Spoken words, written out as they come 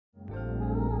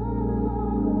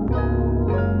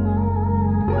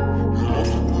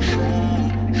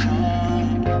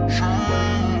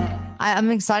I'm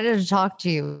excited to talk to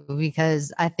you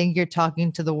because I think you're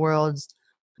talking to the world's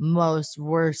most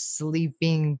worst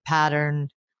sleeping pattern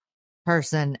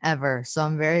person ever. So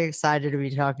I'm very excited to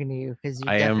be talking to you because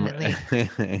you're I am.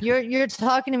 definitely you're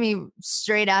talking to me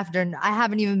straight after I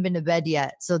haven't even been to bed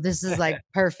yet. So this is like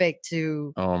perfect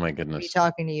to Oh my be goodness.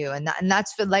 talking to you. And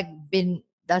that's for like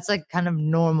that's like kind of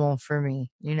normal for me,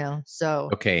 So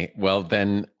Okay, well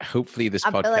then hopefully this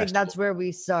I feel like podcast that's where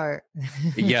we start.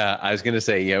 yeah, I was going to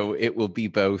say, it will be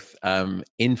both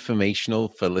informational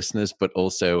for listeners, but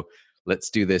also let's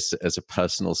do this as a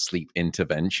personal sleep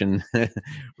intervention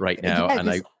right now. Yeah, And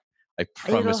because I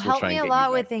it'll promise we'll help try me and a get you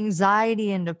lot back. with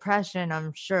anxiety and depression,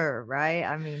 I'm sure, right?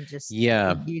 I mean, just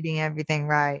Yeah, getting everything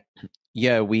right.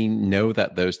 yeah, we know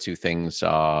that those two things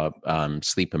are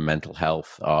sleep and mental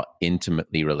health are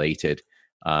intimately related.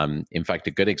 In fact,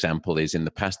 a good example is in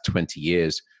the past 20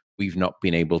 years, we've not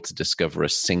been able to discover a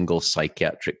single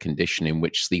psychiatric condition in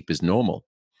which sleep is normal.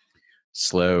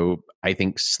 So I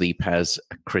think sleep has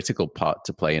a critical part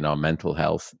to play in our mental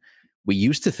health. We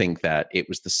used to think that it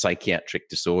was the psychiatric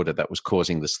disorder that was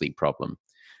causing the sleep problem.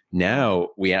 Now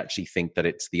we actually think that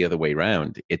it's the other way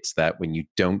around. It's that when you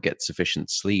don't get sufficient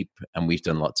sleep, and we've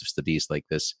done lots of studies like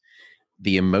this,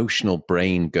 the emotional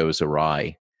brain goes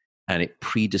awry and it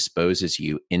predisposes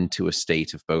you into a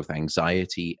state of both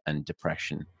anxiety and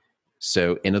depression.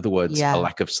 So, in other words, a Yeah.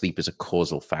 lack of sleep is a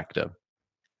causal factor.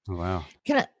 Oh, wow.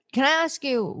 Can I ask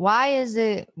you why is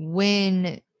it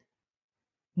when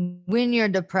you're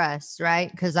depressed,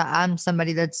 right? Because I'm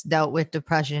somebody that's dealt with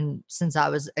depression since I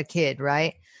was a kid,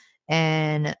 right?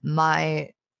 And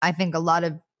I think a lot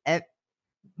of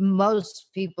most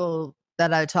people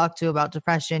that I talk to about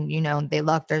depression, they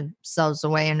lock themselves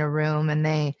away in a room and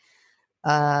they,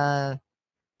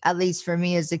 at least for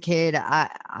me as a kid,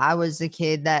 I was a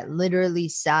kid that literally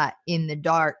sat in the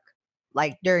dark,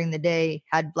 like during the day,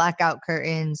 had blackout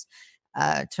curtains,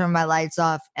 turn my lights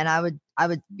off, and I would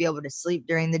be able to sleep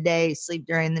during the day, sleep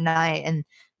during the night, and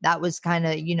that was kind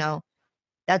of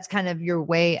that's kind of your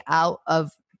way out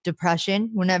of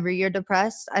depression. Whenever you're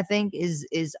depressed, I think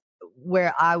is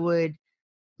where I would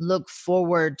look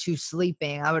forward to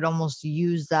sleeping. I would almost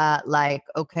use that like,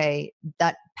 okay,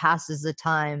 that passes the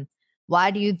time. Why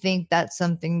do you think that's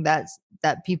something that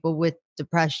people with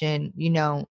depression,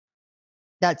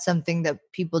 that's something that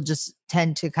people just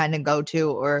tend to kind of go to?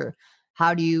 Or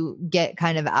how do you get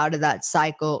kind of out of that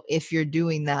cycle if you're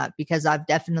doing that? Because I've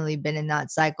definitely been in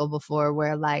that cycle before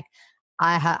where like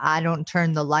I don't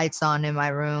turn the lights on in my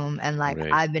room, and like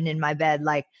Right. I've been in my bed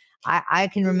like I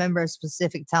can remember a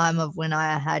specific time of when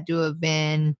I had to have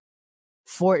been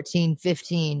 14,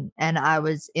 15, and I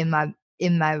was in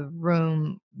my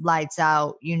room, lights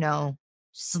out,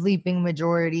 sleeping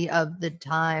majority of the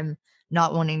time,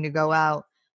 not wanting to go out.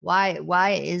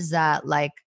 Why is that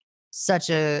like such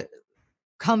a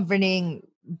comforting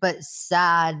but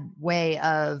sad way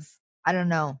of, I don't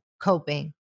know,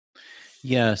 coping?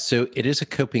 Yeah, so it is a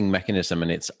coping mechanism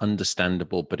and it's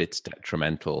understandable, but it's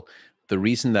detrimental. The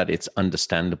reason that it's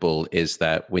understandable is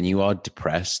that when you are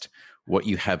depressed, what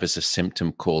you have is a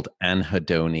symptom called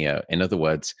anhedonia. In other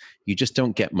words, you just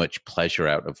don't get much pleasure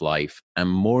out of life. And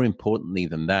more importantly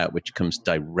than that, which comes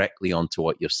directly onto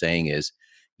what you're saying, is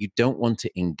you don't want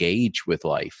to engage with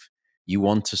life. You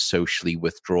want to socially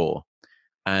withdraw.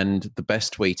 And the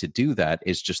best way to do that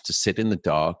is just to sit in the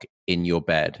dark in your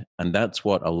bed. And that's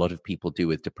what a lot of people do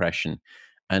with depression.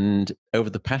 And over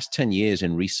the past 10 years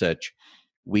in research,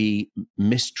 we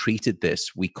mistreated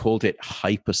this. We called it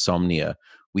hypersomnia.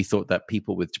 We thought that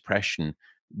people with depression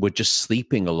were just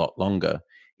sleeping a lot longer.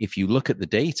 If you look at the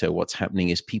data, what's happening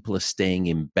is people are staying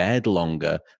in bed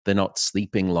longer. They're not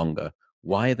sleeping longer.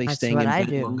 Why are they That's staying what in I bed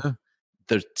do. longer?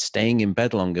 They're staying in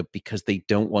bed longer because they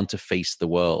don't want to face the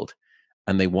world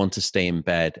and they want to stay in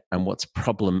bed. And what's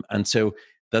problem? And so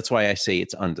that's why I say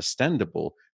it's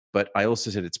understandable, but I also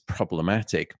said it's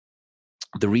problematic.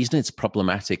 The reason it's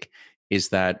problematic is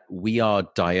that we are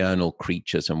diurnal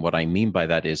creatures. And what I mean by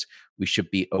that is we should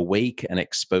be awake and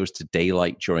exposed to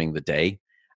daylight during the day,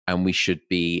 and we should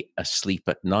be asleep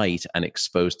at night and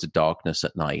exposed to darkness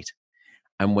at night.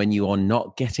 And when you are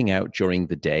not getting out during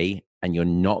the day and you're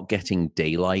not getting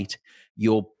daylight,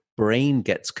 your brain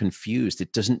gets confused.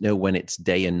 It doesn't know when it's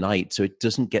day and night. So it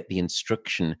doesn't get the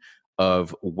instruction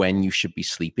of when you should be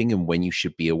sleeping and when you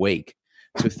should be awake.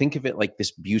 So think of it like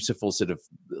this beautiful sort of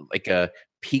like a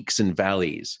peaks and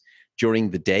valleys. During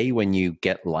the day, when you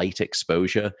get light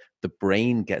exposure, the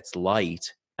brain gets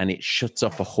light and it shuts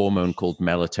off a hormone called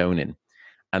melatonin.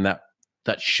 And that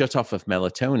shut off of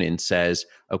melatonin says,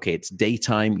 okay, it's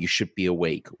daytime, you should be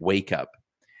awake, wake up.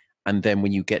 And then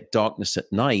when you get darkness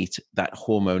at night, that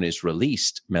hormone is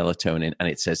released, melatonin, and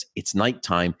it says it's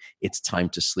nighttime, it's time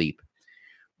to sleep.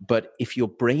 But if your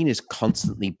brain is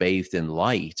constantly bathed in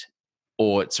light,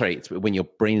 or sorry, when your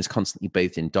brain is constantly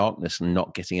bathed in darkness and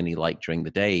not getting any light during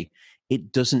the day,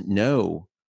 it doesn't know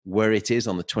where it is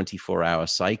on the 24-hour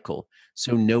cycle.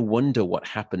 So no wonder what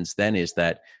happens then is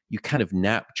that you kind of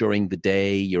nap during the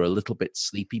day, you're a little bit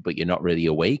sleepy, but you're not really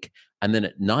awake. And then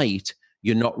at night,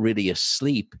 you're not really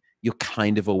asleep, you're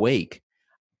kind of awake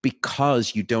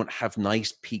because you don't have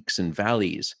nice peaks and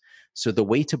valleys. So the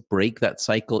way to break that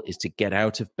cycle is to get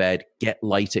out of bed, get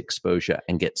light exposure,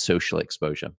 and get social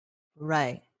exposure.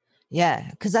 Right. Yeah.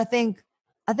 Cause I think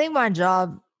my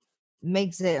job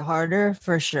makes it harder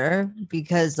for sure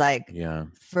because like Yeah.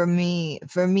 for me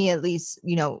at least,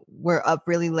 we're up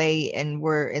really late and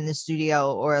we're in the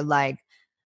studio, or like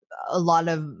a lot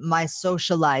of my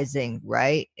socializing,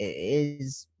 right,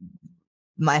 is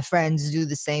my friends do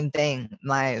the same thing.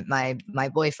 My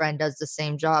boyfriend does the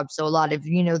same job. So a lot of,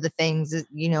 the things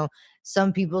that,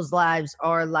 some people's lives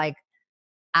are like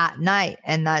at night,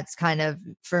 and that's kind of,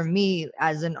 for me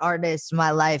as an artist,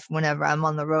 my life whenever I'm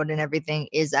on the road and everything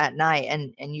is at night,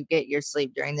 and you get your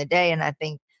sleep during the day. And I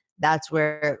think that's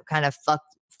where it kind of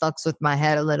fucks with my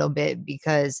head a little bit,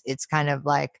 because it's kind of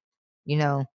like, you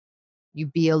know you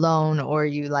be alone, or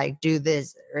you like do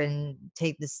this and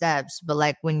take the steps. But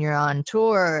like when you're on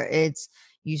tour, it's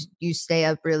you stay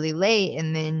up really late,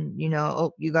 and then you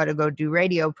got to go do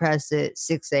radio press at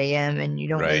 6 a.m. and you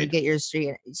don't really Right. get your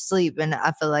sleep. And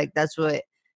I feel like that's what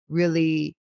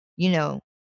really, you know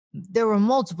there were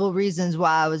multiple reasons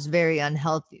why I was very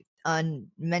unhealthy,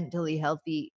 mentally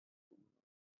healthy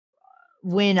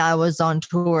when I was on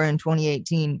tour in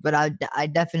 2018. But I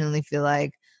definitely feel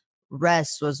like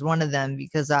rest was one of them,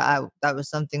 because I that was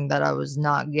something that I was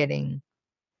not getting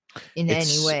in any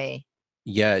It's way.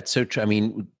 Yeah, it's so true. I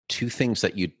mean, two things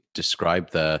that you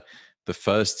described there. The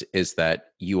first is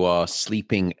that you are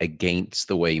sleeping against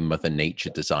the way Mother Nature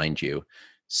designed you.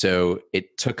 So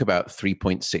it took about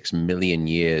 3.6 million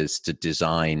years to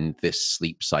design this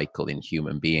sleep cycle in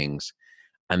human beings.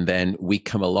 And then we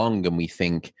come along and we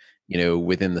think,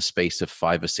 within the space of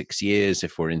 5 or 6 years,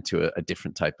 if we're into a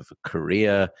different type of a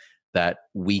career, that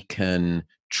we can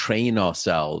train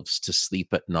ourselves to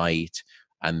sleep at night,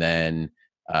 and then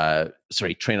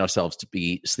train ourselves to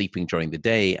be sleeping during the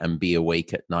day and be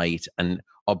awake at night, and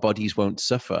our bodies won't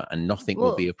suffer and nothing will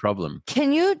Well, be a problem.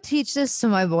 can you teach this to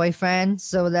my boyfriend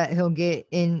so that he'll get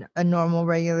in a normal,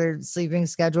 regular sleeping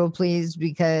schedule, please?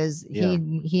 Because Yeah.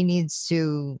 he needs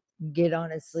to get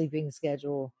on a sleeping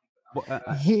schedule. Well,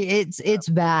 It's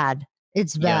bad.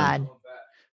 It's Yeah. bad.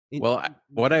 Well,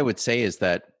 what I would say is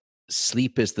that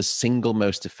sleep is the single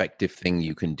most effective thing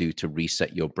you can do to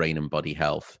reset your brain and body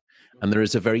health. And there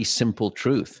is a very simple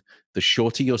truth: the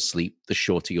shorter your sleep, the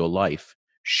shorter your life.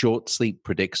 Short sleep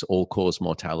predicts all cause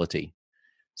mortality.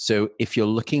 So if you're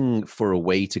looking for a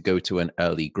way to go to an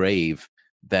early grave,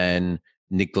 then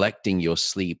neglecting your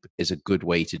sleep is a good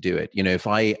way to do it. If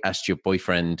I asked your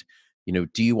boyfriend,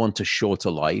 do you want a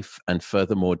shorter life? And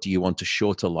furthermore, do you want a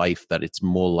shorter life that it's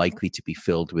more likely to be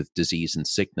filled with disease and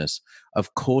sickness?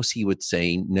 Of course, he would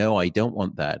say, no, I don't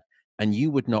want that. And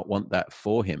you would not want that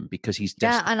for him because he's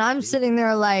Yeah, desperate. and I'm sitting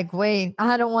there like, wait,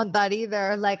 I don't want that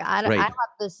either. Like, I Right. have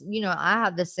this, I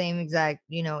have the same exact,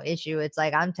 issue. It's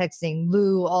like I'm texting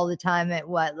Lou all the time at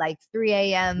what, like 3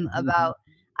 a.m. about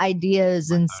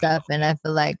ideas and stuff, and I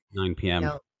feel like 9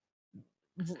 p.m.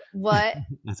 What?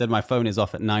 I said my phone is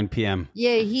off at 9 p.m.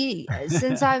 Yeah,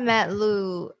 since I met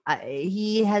Lou,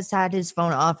 he has had his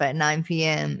phone off at 9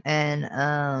 p.m.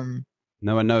 and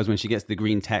No one knows when she gets the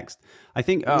green text. I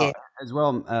think yeah. as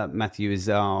well, Matthew, is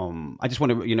I just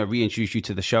want to reintroduce you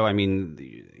to the show. I mean,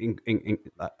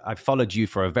 I've followed you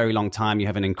for a very long time. You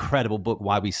have an incredible book,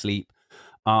 Why We Sleep,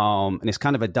 and it's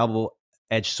kind of a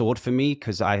double-edged sword for me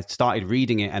because I started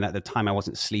reading it, and at the time I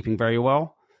wasn't sleeping very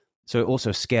well, so it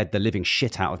also scared the living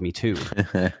shit out of me too.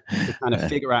 To kind of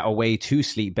figure out a way to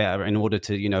sleep better in order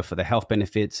to for the health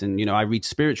benefits, and I read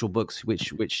spiritual books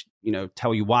which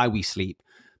tell you why we sleep.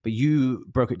 But you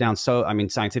broke it down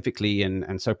scientifically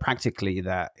and so practically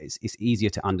that it's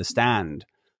easier to understand.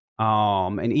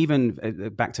 And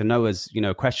even back to Noah's,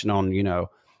 question on,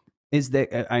 is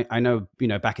there, I know,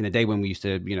 back in the day when we used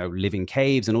to, live in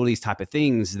caves and all these type of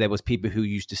things, there was people who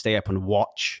used to stay up and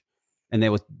watch, and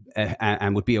there was,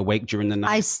 and would be awake during the night.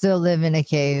 I still live in a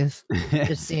cave,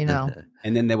 just so you know.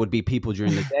 And then there would be people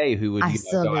during the day who would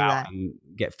go out and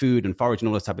get food and forage and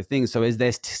all those type of things. So is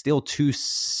there still two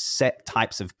set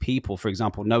types of people? For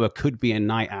example, Noah could be a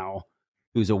night owl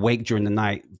who's awake during the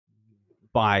night,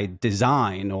 by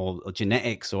design or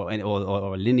genetics or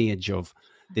a lineage of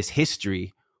this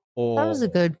history, That or was a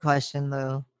good question,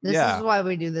 Lou. This is yeah. why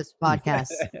we do this podcast,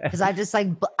 because I just like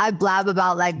I blab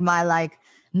about like my like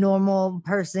normal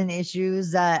person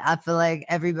issues that I feel like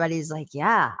everybody's like,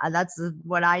 yeah, that's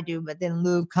what I do. But then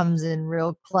Lou comes in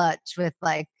real clutch with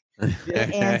like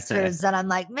the answers that I'm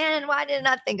like, man, why didn't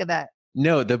I think of that?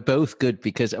 No, they're both good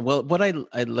because, well, what I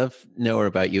love, Noah,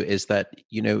 about you is that,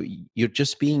 you know, you're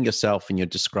just being yourself and you're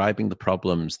describing the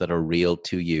problems that are real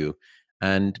to you.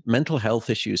 And mental health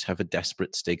issues have a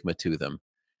desperate stigma to them.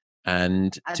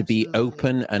 And to be Absolutely.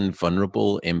 open and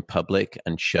vulnerable in public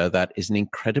and share that is an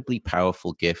incredibly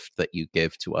powerful gift that you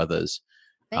give to others.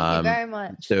 Thank you Um, very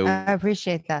much. so I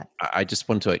appreciate that. I just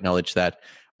want to acknowledge that.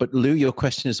 But Lou, your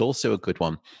question is also a good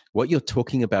one. What you're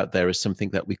talking about there is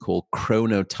something that we call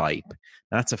chronotype.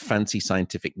 That's a fancy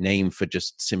scientific name for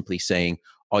just simply saying,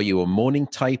 are you a morning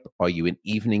type? Are you an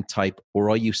evening type? Or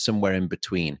are you somewhere in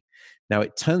between? Now,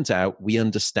 it turns out we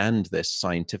understand this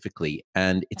scientifically,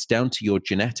 and it's down to your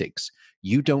genetics.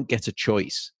 You don't get a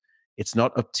choice. It's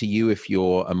not up to you if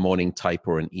you're a morning type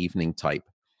or an evening type.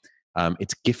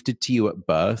 It's gifted to you at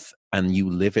birth and you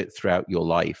live it throughout your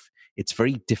life. It's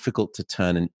very difficult to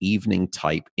turn an evening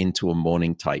type into a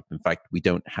morning type. In fact, we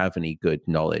don't have any good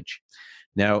knowledge.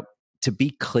 Now, to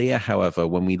be clear, however,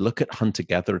 when we look at hunter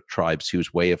gatherer tribes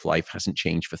whose way of life hasn't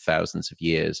changed for thousands of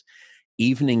years,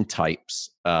 evening types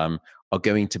are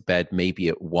going to bed maybe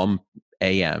at 1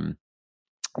 a.m.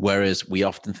 Whereas we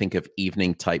often think of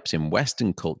evening types in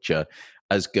Western culture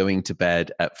as going to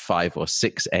bed at 5 or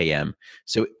 6 a.m.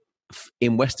 So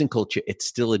in Western culture, it's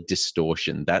still a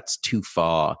distortion. That's too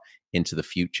far into the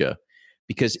future.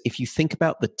 Because if you think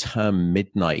about the term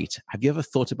midnight, have you ever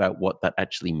thought about what that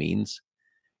actually means?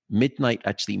 Midnight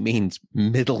actually means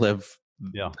middle of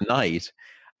Yeah. the night.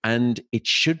 And it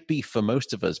should be for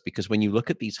most of us, because when you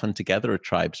look at these hunter gatherer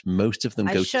tribes, most of them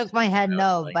I go to shook sleep my head around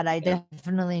no, 9 but I p.m.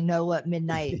 definitely know what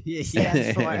midnight Yeah.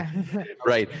 stands for.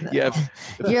 Right. Yeah.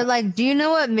 You're like, do you know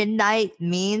what midnight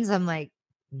means? I'm like,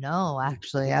 no,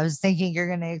 actually. I was thinking you're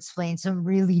going to explain some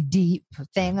really deep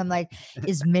thing. I'm like,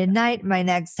 is midnight my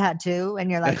next tattoo?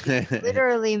 And you're like, it's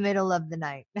literally middle of the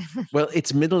night. Well,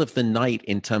 it's middle of the night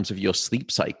in terms of your sleep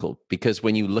cycle, because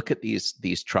when you look at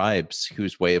these tribes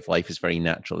whose way of life is very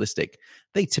naturalistic,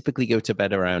 they typically go to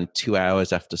bed around 2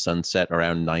 hours after sunset,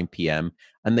 around 9 p.m.,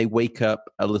 and they wake up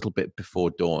a little bit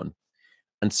before dawn.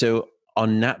 And so our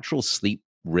natural sleep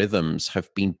rhythms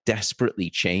have been desperately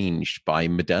changed by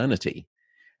modernity.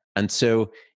 And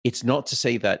so it's not to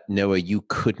say that, Noah, you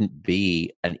couldn't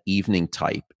be an evening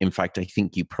type. In fact, I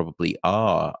think you probably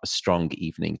are a strong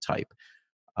evening type.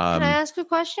 Can I Um, ask a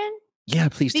question? yeah,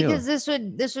 please do. Because this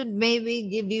would maybe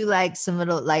give you like some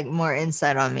little like more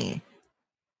insight on me.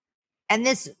 And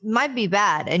this might be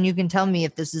bad, and you can tell me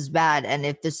if this is bad and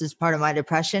if this is part of my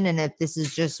depression and if this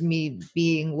is just me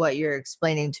being what you're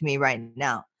explaining to me right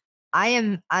now.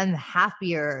 I'm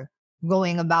happier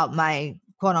going about my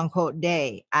quote unquote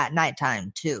day at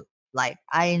nighttime too. Like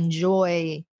I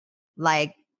enjoy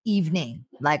like evening.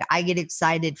 Like I get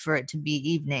excited for it to be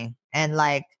evening, and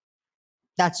like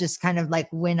that's just kind of like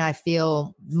when I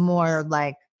feel more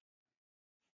like,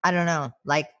 I don't know,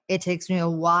 like it takes me a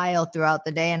while throughout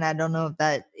the day. And I don't know if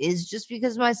that is just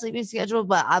because of my sleeping schedule,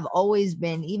 but I've always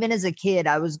been, even as a kid,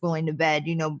 I was going to bed,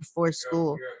 before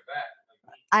school.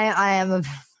 I am a,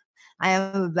 I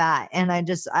am a bat. And I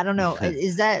don't know.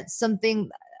 Is that something,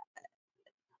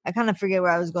 I kind of forget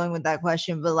where I was going with that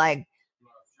question, but like,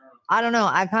 I don't know.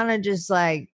 I kind of just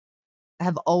like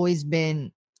have always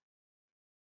been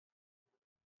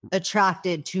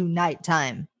attracted to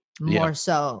nighttime Yeah. more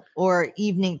so, or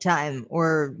evening time,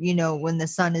 or when the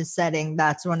sun is setting.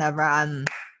 That's whenever I'm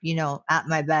at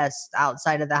my best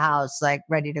outside of the house, like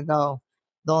ready to go.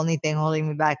 The only thing holding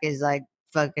me back is like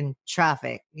fucking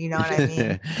traffic, you know what I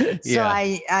mean? So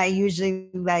Yeah. I usually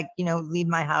like leave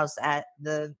my house at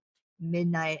the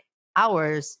midnight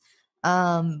hours.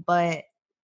 But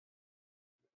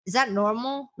is that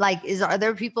normal? Like, are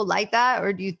there people like that,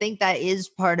 or do you think that is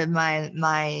part of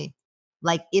my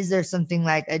like? Is there something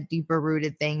like a deeper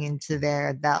rooted thing into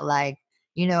there that like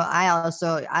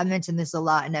I mentioned this a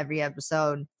lot in every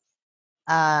episode.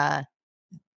 Uh,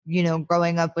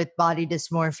 growing up with body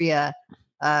dysmorphia,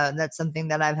 that's something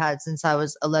that I've had since I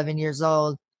was 11 years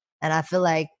old, and I feel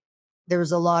like there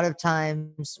was a lot of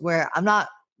times where I'm not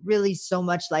really so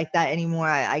much like that anymore.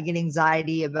 I get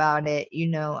anxiety about it.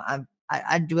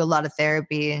 I do a lot of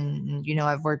therapy, and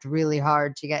I've worked really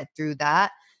hard to get through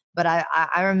that. But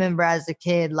I remember as a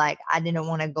kid, like I didn't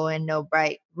want to go in no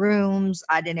bright rooms.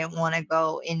 I didn't want to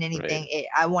go in anything. Right.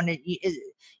 I wanted,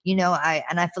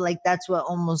 I feel like that's what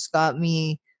almost got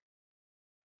me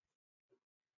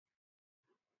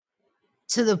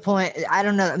to the point. I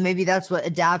don't know, maybe that's what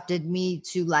adapted me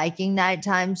to liking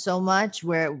nighttime so much,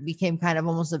 where it became kind of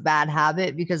almost a bad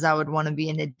habit, because I would want to be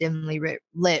in a dimly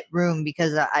lit room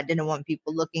because I didn't want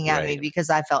people looking at me, Right. because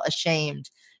I felt ashamed.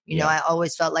 Yeah. I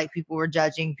always felt like people were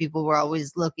judging, people were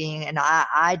always looking, and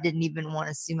I didn't even want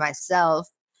to see myself,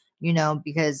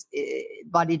 because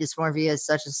body dysmorphia is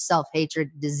such a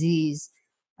self-hatred disease,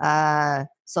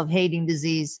 self-hating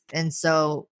disease. And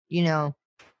so,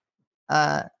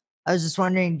 uh, I was just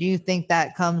wondering, do you think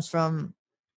that comes from,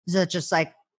 is that just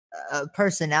like a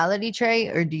personality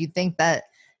trait, or do you think that,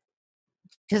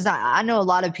 because I know a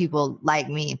lot of people like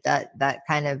me that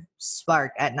kind of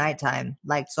spark at nighttime,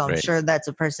 like, so I'm Right. sure that's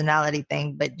a personality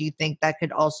thing, but do you think that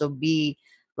could also be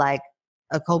like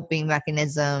a coping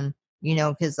mechanism?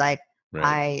 Because like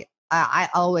Right. I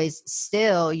always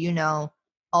still,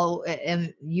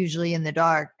 am usually in the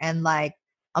dark, and like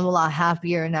I'm a lot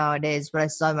happier nowadays, but I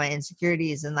still have my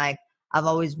insecurities, and like I've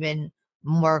always been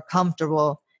more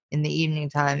comfortable in the evening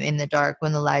time, in the dark,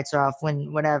 when the lights are off,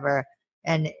 when whatever.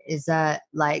 And is that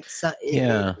like, so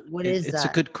Yeah, what is it's a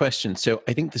that? good question. So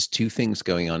I think there's two things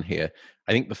going on here.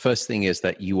 I think the first thing is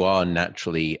that you are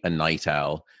naturally a night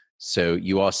owl. So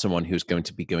you are someone who's going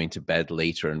to be going to bed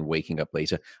later and waking up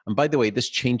later. And by the way, this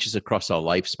changes across our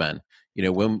lifespan.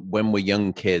 When we're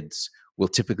young kids, we'll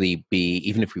typically be,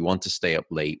 even if we want to stay up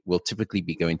late, we'll typically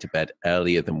be going to bed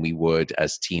earlier than we would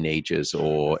as teenagers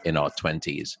or in our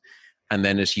 20s. And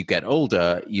then as you get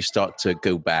older, you start to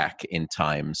go back in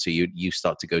time. So you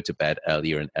start to go to bed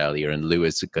earlier and earlier. And Lou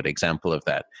is a good example of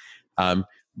that.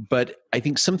 But I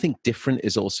think something different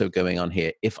is also going on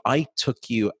here. If I took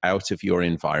you out of your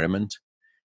environment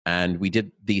and we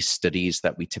did these studies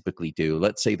that we typically do,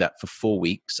 let's say that for 4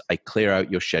 weeks, I clear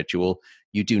out your schedule,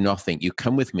 you do nothing, you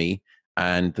come with me,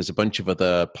 and there's a bunch of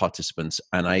other participants,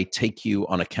 and I take you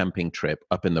on a camping trip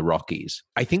up in the Rockies.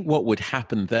 I think what would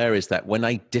happen there is that when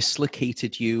I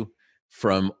dislocated you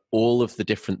from all of the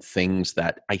different things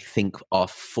that I think are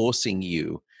forcing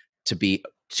you to be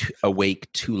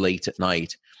awake too late at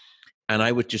night, and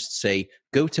I would just say,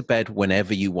 go to bed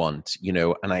whenever you want,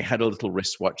 and I had a little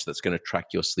wristwatch that's going to track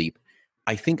your sleep.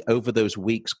 I think over those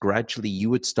weeks, gradually you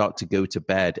would start to go to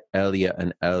bed earlier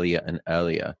and earlier and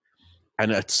earlier.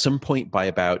 And at some point, by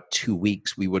about 2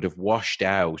 weeks, we would have washed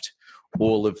out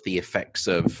all of the effects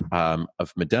of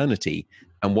modernity.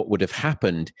 And what would have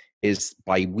happened is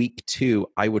by week 2,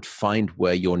 I would find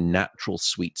where your natural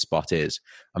sweet spot is.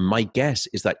 And my guess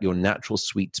is that your natural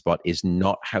sweet spot is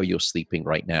not how you're sleeping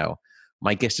right now.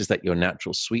 My guess is that your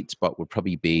natural sweet spot would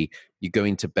probably be you're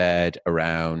going to bed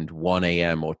around 1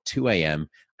 a.m. or 2 a.m.,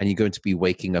 and you're going to be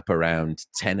waking up around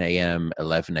 10 a.m.,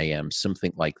 11 a.m.,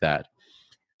 something like that.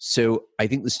 So I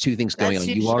think there's two things going That's on.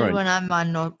 You usually aren't when I'm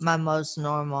my most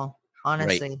normal, right.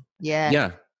 honestly. Yeah.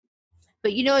 Yeah.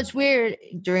 But it's weird,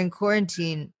 during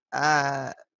quarantine,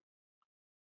 I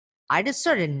just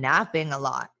started napping a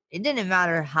lot. It didn't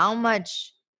matter how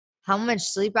much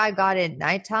sleep I got at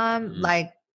nighttime. Mm.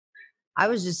 Like I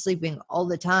was just sleeping all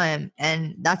the time.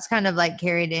 And that's kind of like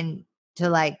carried into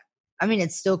like, I mean,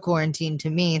 it's still quarantine to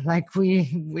me. Like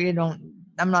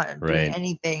I'm not doing Right.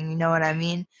 anything, you know what I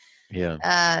mean?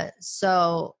 Yeah.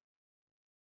 So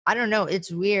I don't know. It's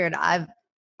weird. I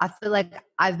feel like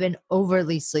I've been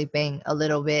overly sleeping a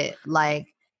little bit, like,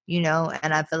 and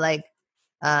I feel like,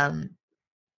 um,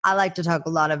 I like to talk a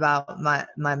lot about my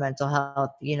mental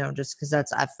health, just because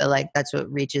I feel like that's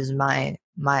what reaches my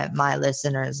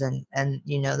listeners, and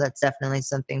that's definitely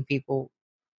something people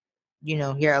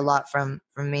hear a lot from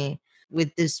me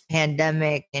with this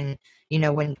pandemic. And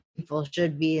when people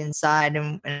should be inside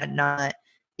and not,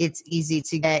 it's easy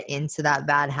to get into that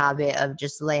bad habit of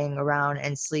just laying around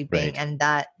and sleeping, Right. and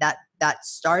that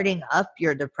starting up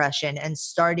your depression and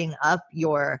starting up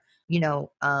your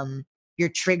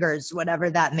triggers, whatever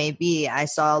that may be. I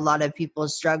saw a lot of people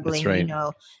That's struggling,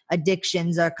 right.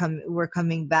 addictions were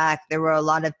coming back. There were a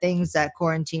lot of things that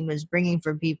quarantine was bringing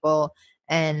for people,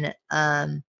 and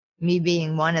me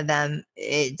being one of them,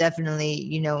 it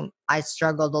definitely, I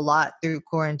struggled a lot through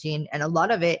quarantine, and a lot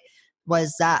of it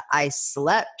was that I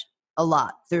slept a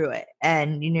lot through it.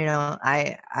 And,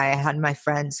 I had my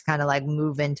friends kind of like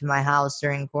move into my house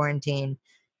during quarantine,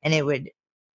 and we'd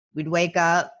wake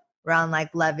up around like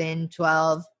 11,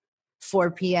 12,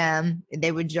 4 p.m.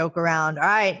 They would joke around, all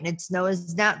right, it's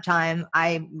Noah's nap time.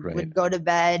 I Right. would go to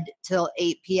bed till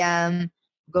 8 p.m.,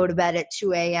 go to bed at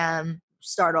 2 a.m.,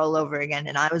 start all over again.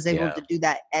 And I was able to do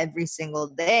that every single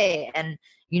day. And,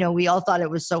 we all thought it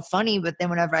was so funny, but then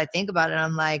whenever I think about it,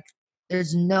 I'm like,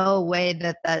 there's no way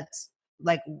that that's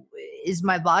like, is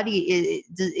my body,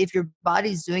 if your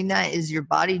body's doing that, is your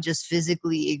body just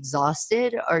physically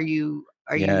exhausted?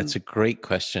 It's a great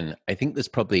question. I think there's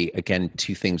probably, again,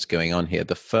 two things going on here.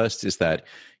 The first is that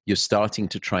you're starting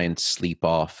to try and sleep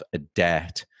off a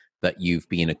debt that you've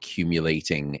been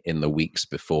accumulating in the weeks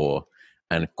before.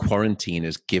 And quarantine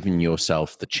has given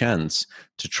yourself the chance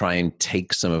to try and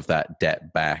take some of that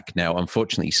debt back. Now,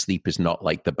 unfortunately, sleep is not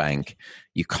like the bank.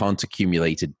 You can't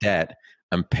accumulate a debt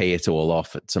and pay it all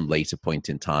off at some later point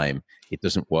in time. It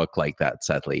doesn't work like that,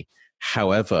 sadly.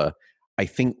 However, I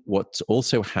think what's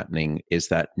also happening is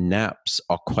that naps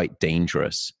are quite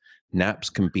dangerous. Naps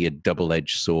can be a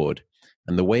double-edged sword.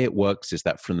 And the way it works is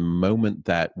that from the moment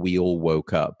that we all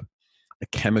woke up, a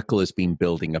chemical has been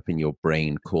building up in your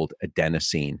brain called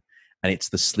adenosine, and it's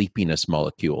the sleepiness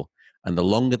molecule. And the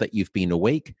longer that you've been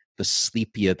awake, the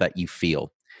sleepier that you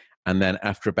feel. And then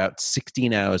after about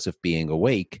 16 hours of being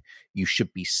awake, you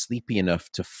should be sleepy enough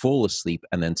to fall asleep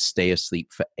and then stay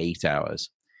asleep for 8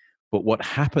 hours. But what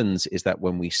happens is that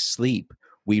when we sleep,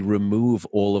 we remove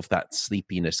all of that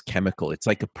sleepiness chemical. It's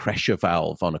like a pressure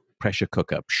valve on a pressure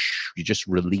cooker. You just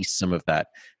release some of that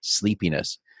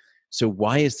sleepiness. So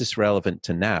why is this relevant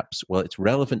to naps? Well, it's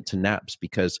relevant to naps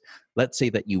because let's say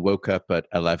that you woke up at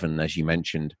 11, as you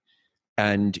mentioned,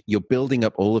 and you're building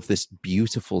up all of this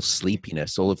beautiful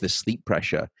sleepiness, all of this sleep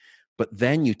pressure, but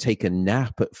then you take a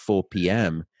nap at 4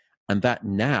 p.m., and that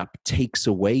nap takes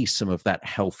away some of that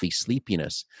healthy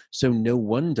sleepiness. So no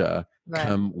wonder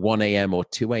come 1 a.m. or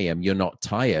 2 a.m., you're not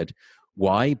tired.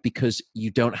 Why? Because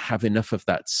you don't have enough of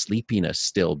that sleepiness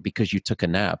still because you took a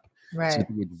nap. Right. So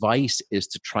the advice is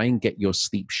to try and get your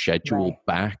sleep schedule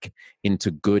back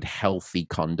into good, healthy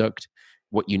conduct.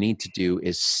 What you need to do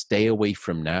is stay away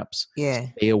from naps,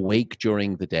 stay awake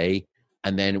during the day,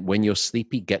 and then when you're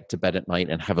sleepy, get to bed at night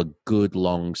and have a good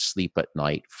long sleep at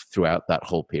night throughout that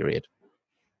whole period.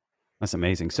 That's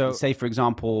amazing. So say, for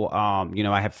example,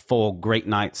 I have 4 great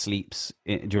night sleeps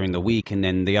during the week, and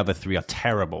then the other 3 are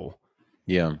terrible.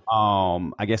 Yeah.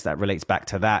 I guess that relates back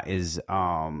to that is,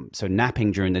 so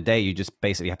napping during the day, you just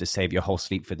basically have to save your whole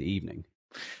sleep for the evening.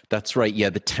 That's right. Yeah.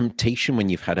 The temptation when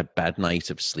you've had a bad night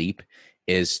of sleep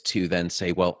is to then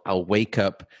say, well, I'll wake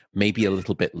up maybe a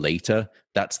little bit later.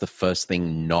 That's the first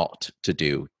thing not to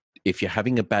do. If you're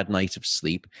having a bad night of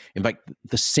sleep, in fact,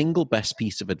 the single best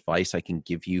piece of advice I can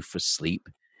give you for sleep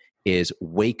is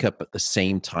wake up at the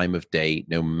same time of day,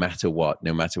 no matter what,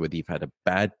 no matter whether you've had a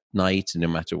bad night, no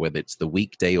matter whether it's the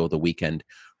weekday or the weekend.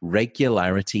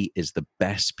 Regularity is the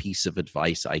best piece of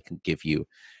advice I can give you.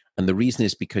 And the reason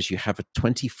is because you have a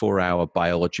 24-hour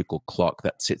biological clock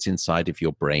that sits inside of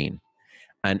your brain.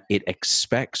 And it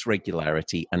expects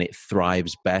regularity and it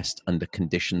thrives best under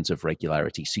conditions of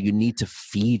regularity. So you need to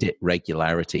feed it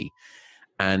regularity.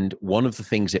 And one of the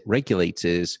things it regulates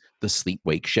is the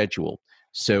sleep-wake schedule.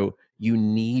 So you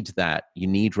need that. You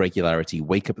need regularity.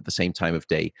 Wake up at the same time of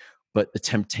day. But the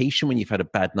temptation when you've had a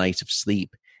bad night of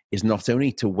sleep is not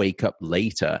only to wake up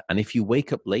later. And if you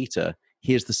wake up later,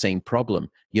 here's the same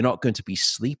problem. You're not going to be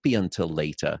sleepy until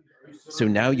later. So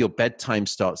now your bedtime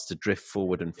starts to drift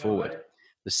forward and forward.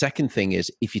 The second thing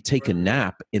is if you take a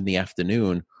nap in the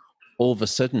afternoon, all of a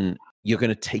sudden you're going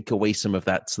to take away some of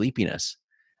that sleepiness.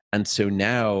 And so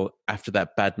now, after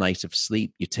that bad night of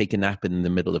sleep, you take a nap in the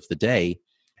middle of the day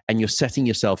and you're setting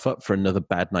yourself up for another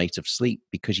bad night of sleep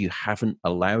because you haven't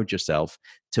allowed yourself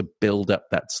to build up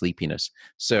that sleepiness.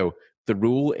 So the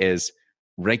rule is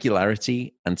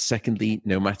regularity. And secondly,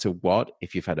 no matter what,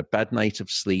 if you've had a bad night of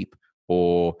sleep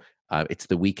or it's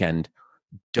the weekend,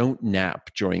 don't nap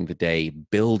during the day.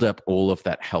 Build up all of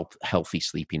that healthy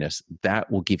sleepiness.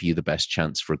 That will give you the best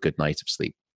chance for a good night of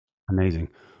sleep. Amazing.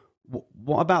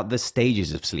 What about the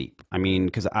stages of sleep? I mean,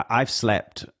 because I've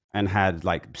slept and had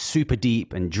like super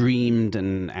deep and dreamed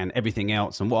and everything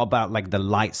else. And what about like the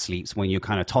light sleeps when you're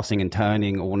kind of tossing and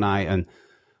turning all night? And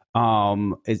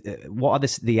what are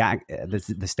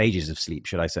the stages of sleep,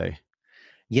 should I say?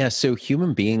 Yeah, so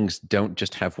human beings don't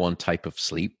just have one type of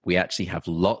sleep. We actually have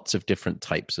lots of different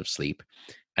types of sleep.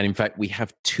 And in fact, we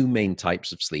have 2 main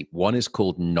types of sleep. One is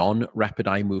called non-rapid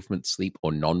eye movement sleep,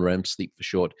 or non-REM sleep for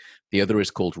short. The other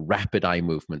is called rapid eye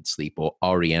movement sleep, or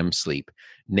REM sleep,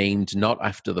 named not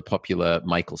after the popular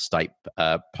Michael Stipe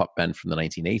pop band from the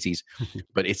 1980s,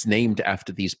 but it's named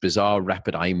after these bizarre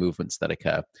rapid eye movements that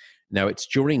occur. Now, it's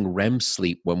during REM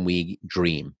sleep when we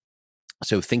dream.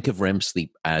 So think of REM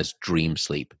sleep as dream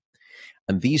sleep.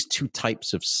 And these 2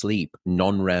 types of sleep,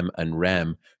 non-REM and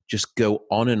REM, just go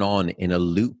on and on in a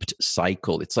looped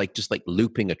cycle. It's like just like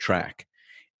looping a track.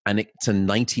 And it's a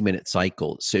 90-minute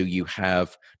cycle. So you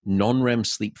have non-REM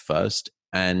sleep first,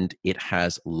 and it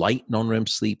has light non-REM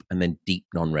sleep and then deep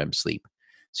non-REM sleep.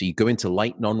 So you go into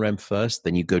light non-REM first,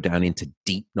 then you go down into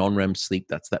deep non-REM sleep.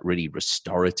 That's that really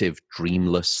restorative,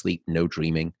 dreamless sleep, no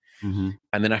dreaming. Mm-hmm.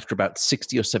 And then after about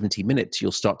 60 or 70 minutes,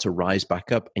 you'll start to rise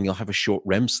back up and you'll have a short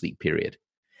REM sleep period.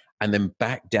 And then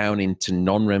back down into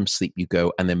non-REM sleep you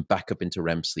go, and then back up into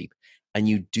REM sleep. And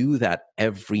you do that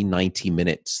every 90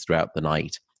 minutes throughout the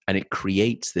night. And it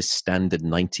creates this standard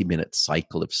 90-minute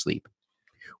cycle of sleep.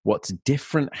 What's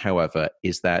different, however,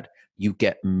 is that you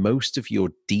get most of your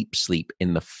deep sleep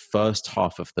in the first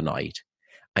half of the night,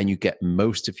 and you get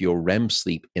most of your REM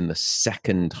sleep in the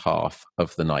second half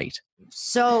of the night.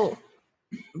 So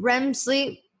REM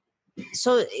sleep,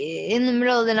 so in the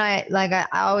middle of the night, like I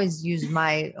always use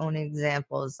my own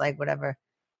examples, like whatever.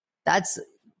 That's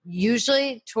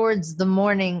usually towards the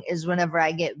morning is whenever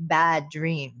I get bad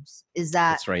dreams. Is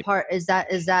that That's right. is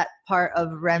that part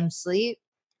of REM sleep?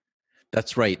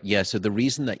 That's right. Yeah. So the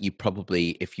reason that you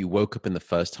probably, if you woke up in the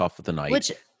first half of the night, Which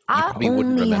you I probably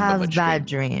wouldn't only remember have much bad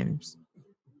dream. dreams.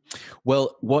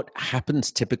 Well, what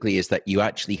happens typically is that you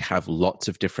actually have lots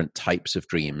of different types of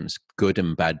dreams, good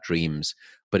and bad dreams,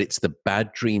 but it's the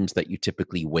bad dreams that you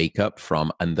typically wake up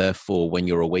from. And therefore, when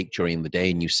you're awake during the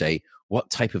day and you say, what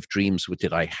type of dreams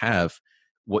did I have?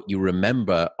 What you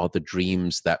remember are the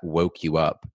dreams that woke you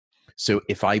up. So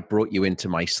if I brought you into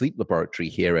my sleep laboratory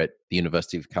here at the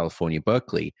University of California,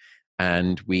 Berkeley,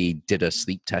 and we did a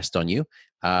sleep test on you.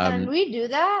 Can we do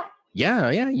that? Yeah,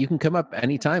 you can come up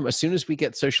anytime. As soon as we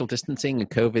get social distancing and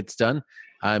COVID's done,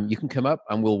 you can come up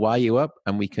and we'll wire you up,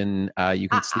 and we can you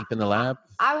can sleep in the lab.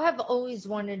 I have always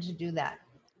wanted to do that.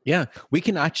 Yeah, we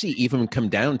can actually even come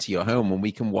down to your home, and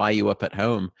we can wire you up at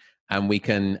home, and we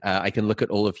can I can look at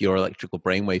all of your electrical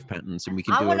brainwave patterns, and we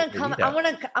can I do want a to come.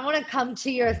 readout. I want to come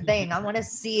to your thing. I want to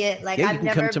see it. Like Yeah, you I've can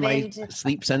never come to my been to.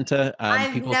 sleep center.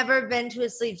 I've never been to a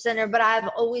sleep center, but I've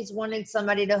always wanted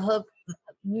somebody to hook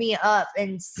me up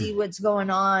and see what's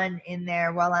going on in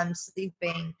there while I'm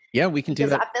sleeping. Yeah, we can do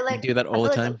that. I feel like we do that all the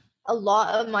time. A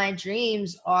lot of my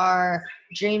dreams are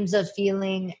dreams of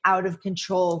feeling out of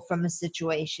control from a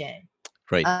situation.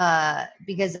 Right.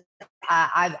 Because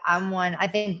I'm one. I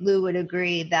think Lou would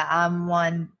agree that I'm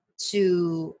one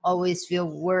to always feel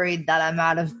worried that I'm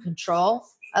out of control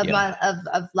of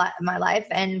my life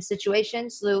and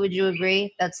situations. Lou, would you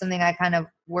agree? That's something I kind of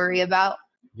worry about.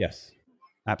 Yes,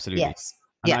 absolutely. Yes.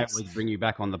 And I always bring you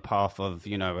back on the path of,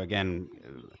 again,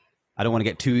 I don't want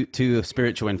to get too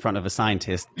spiritual in front of a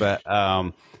scientist, but,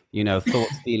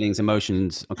 thoughts, feelings,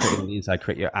 emotions are creating the inside,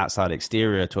 create your outside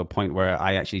exterior, to a point where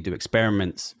I actually do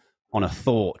experiments on a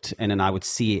thought, and then I would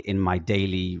see it in my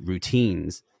daily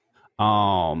routines.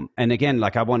 And again,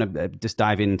 like I want to just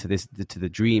dive into to the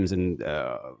dreams, and,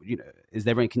 is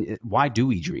there why do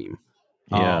we dream?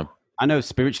 Yeah. I know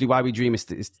spiritually why we dream is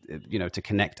to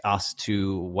connect us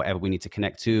to whatever we need to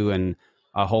connect to, and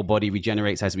our whole body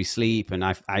regenerates as we sleep. And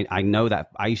I know that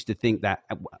I used to think that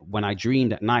when I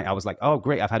dreamed at night, I was like, oh,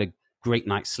 great, I've had a great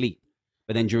night's sleep.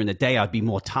 But then during the day, I'd be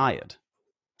more tired.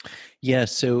 Yeah.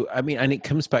 So, I mean, and it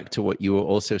comes back to what you were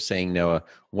also saying, Noah.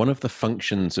 One of the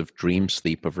functions of dream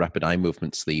sleep, of rapid eye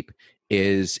movement sleep,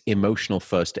 is emotional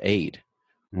first aid.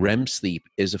 REM sleep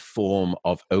is a form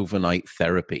of overnight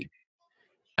therapy.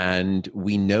 And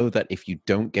we know that if you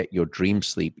don't get your dream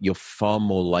sleep, you're far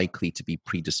more likely to be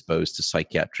predisposed to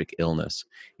psychiatric illness.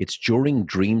 It's during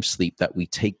dream sleep that we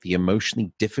take the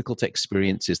emotionally difficult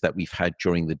experiences that we've had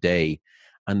during the day,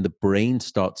 and the brain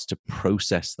starts to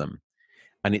process them.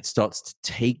 And it starts to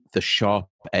take the sharp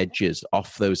edges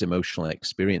off those emotional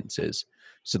experiences,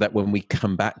 so that when we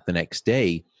come back the next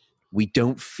day, we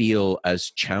don't feel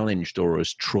as challenged or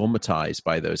as traumatized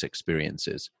by those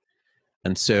experiences.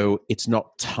 And so it's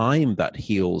not time that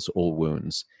heals all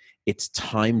wounds. It's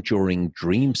time during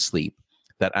dream sleep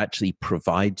that actually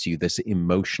provides you this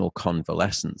emotional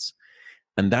convalescence.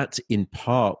 And that's in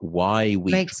part why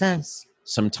we makes sense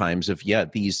sometimes of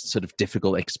these sort of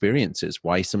difficult experiences,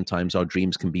 why sometimes our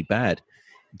dreams can be bad.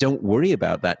 Don't worry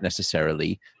about that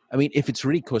necessarily. I mean, if it's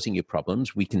really causing you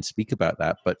problems, we can speak about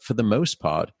that. But for the most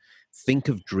part, think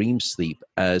of dream sleep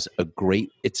as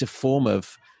it's a form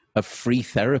of free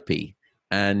therapy.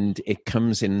 And it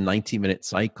comes in 90-minute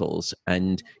cycles,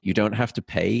 and you don't have to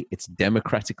pay. It's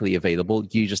democratically available.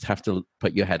 You just have to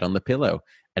put your head on the pillow,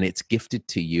 and it's gifted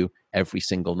to you every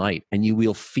single night. And you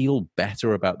will feel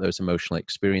better about those emotional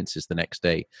experiences the next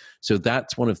day. So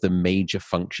that's one of the major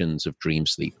functions of dream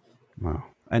sleep. Wow.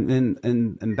 And then,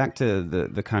 and back to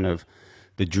the kind of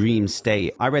the dream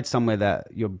state. I read somewhere that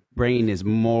your brain is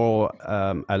more,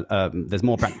 there's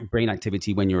more brain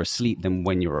activity when you're asleep than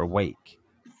when you're awake.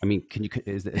 I mean,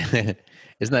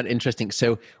 Isn't that interesting?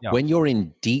 So yeah. when you're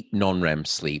in deep non-REM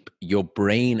sleep, your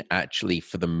brain actually,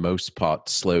 for the most part,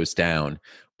 slows down.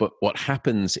 But what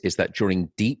happens is that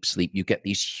during deep sleep, you get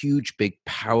these huge, big,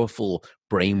 powerful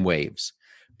brain waves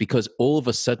because all of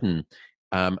a sudden,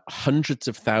 hundreds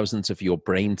of thousands of your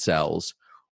brain cells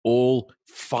all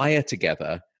fire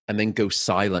together and then go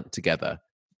silent together.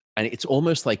 And it's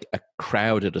almost like a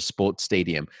crowd at a sports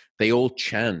stadium. They all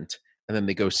chant and then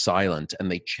they go silent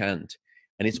and they chant.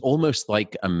 And it's almost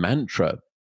like a mantra.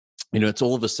 It's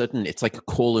all of a sudden, it's like a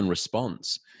call and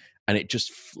response and it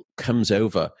just comes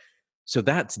over. So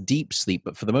that's deep sleep.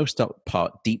 But for the most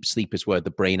part, deep sleep is where the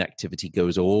brain activity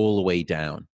goes all the way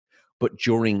down. But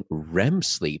during REM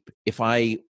sleep, if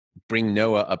I bring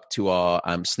Noah up to our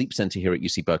sleep center here at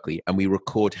UC Berkeley and we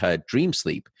record her dream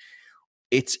sleep,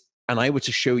 and I were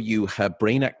to show you her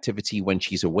brain activity when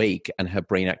she's awake and her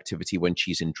brain activity when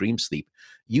she's in dream sleep,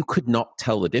 you could not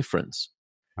tell the difference.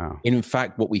 Wow. In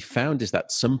fact, what we found is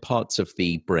that some parts of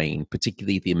the brain,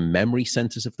 particularly the memory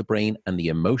centers of the brain and the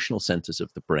emotional centers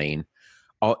of the brain,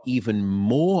 are even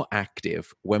more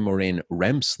active when we're in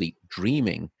REM sleep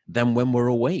dreaming than when we're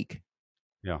awake.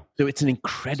 Yeah. So it's an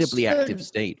incredibly active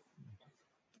state.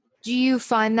 Do you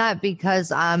find that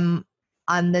because I'm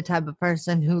the type of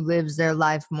person who lives their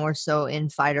life more so in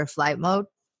fight or flight mode?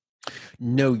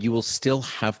 No, you will still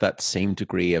have that same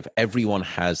degree of, everyone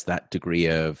has that degree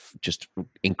of just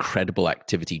incredible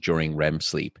activity during REM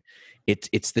sleep.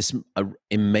 It's this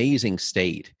amazing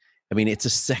state. I mean, it's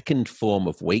a second form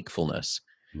of wakefulness,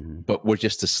 but we're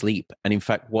just asleep. And in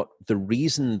fact, what the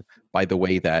reason, by the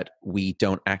way, that we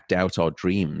don't act out our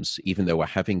dreams, even though we're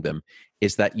having them,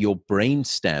 is that your brain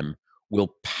stem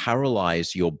will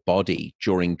paralyze your body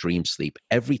during dream sleep.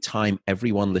 Every time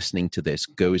everyone listening to this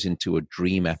goes into a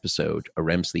dream episode, a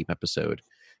REM sleep episode,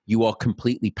 you are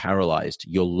completely paralyzed.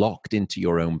 You're locked into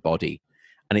your own body.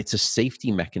 And it's a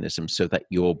safety mechanism so that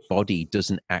your body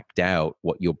doesn't act out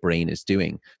what your brain is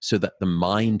doing, so that the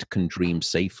mind can dream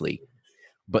safely.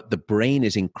 But the brain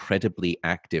is incredibly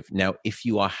active. Now, if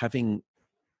you are having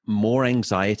more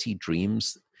anxiety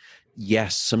dreams,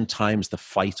 yes, sometimes the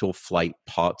fight or flight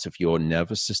parts of your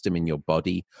nervous system in your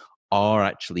body are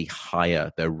actually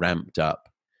higher. They're ramped up.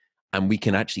 And we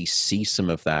can actually see some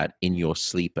of that in your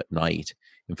sleep at night.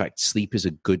 In fact, sleep is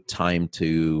a good time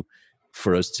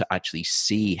for us to actually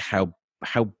see how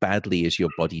badly is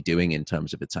your body doing in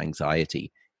terms of its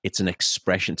anxiety. It's an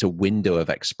expression, it's a window of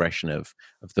expression of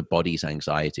the body's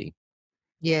anxiety.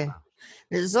 Yeah.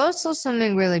 There's also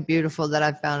something really beautiful that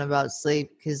I found about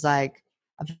sleep, because like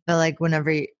I feel like when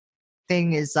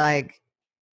everything is like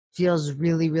feels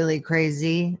really, really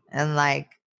crazy and like,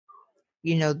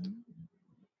 you know,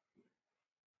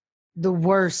 the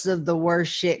worst of the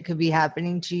worst shit could be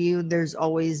happening to you, there's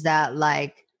always that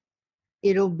like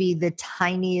it'll be the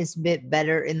tiniest bit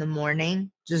better in the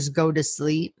morning. Just go to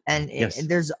sleep. And Yes.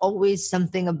 there's always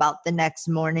something about the next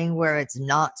morning where it's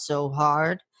not so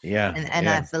hard. Yeah. And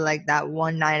yeah. I feel like that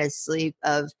one night of sleep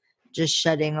of just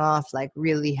shutting off like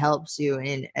really helps you.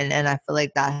 And I feel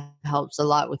like that helps a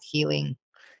lot with healing.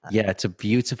 Yeah, it's a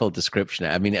beautiful description.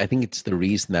 I mean, I think it's the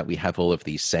reason that we have all of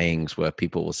these sayings where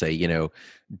people will say,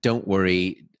 don't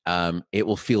worry, it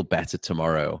will feel better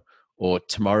tomorrow, or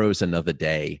tomorrow's another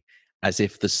day, as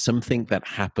if there's something that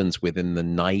happens within the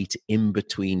night in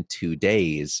between 2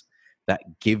 days that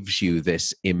gives you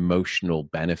this emotional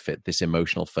benefit, this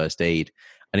emotional first aid.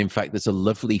 And in fact, there's a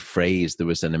lovely phrase. There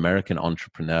was an American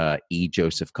entrepreneur, E.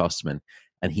 Joseph Kostman,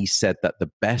 and he said that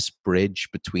the best bridge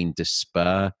between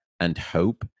despair and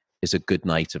hope is a good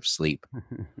night of sleep.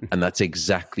 And that's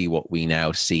exactly what we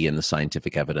now see in the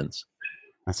scientific evidence.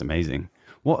 That's amazing.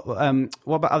 What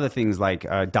about other things like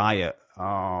diet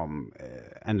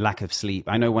and lack of sleep?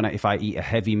 I know if I eat a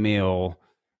heavy meal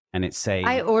and it's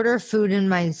I order food in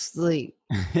my sleep.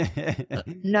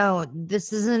 No,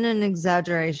 this isn't an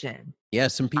exaggeration. Yeah,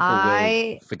 some people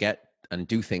will forget and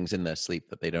do things in their sleep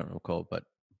that they don't recall, but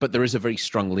there is a very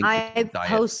strong link between diet, food,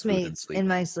 and Postmates sleep. in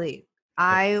my sleep.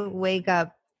 I wake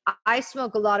up. I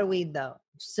smoke a lot of weed though,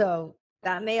 so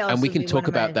that may also. And we can be talk one of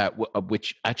about that,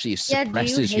 which actually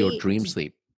suppresses your dream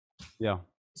sleep. Yeah,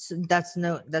 so that's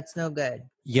no good.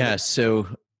 Yeah, so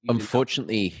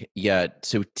unfortunately, yeah.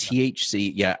 So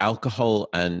THC, yeah, alcohol,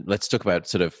 and let's talk about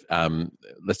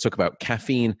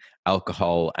caffeine,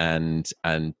 alcohol, and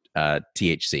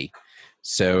THC.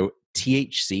 So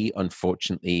THC,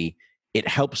 unfortunately, it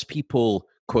helps people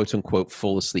quote unquote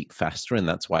fall asleep faster, and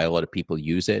that's why a lot of people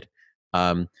use it.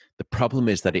 The problem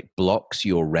is that it blocks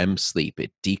your REM sleep.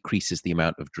 It decreases the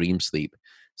amount of dream sleep.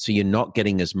 So you're not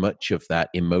getting as much of that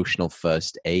emotional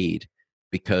first aid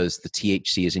because the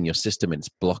THC is in your system and it's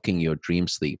blocking your dream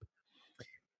sleep.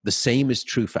 The same is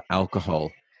true for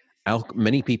alcohol.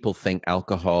 Many people think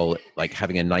alcohol, like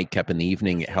having a nightcap in the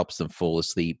evening, it helps them fall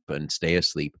asleep and stay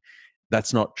asleep.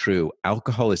 That's not true.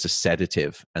 Alcohol is a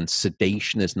sedative, and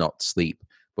sedation is not sleep.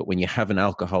 But when you have an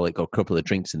alcoholic or a couple of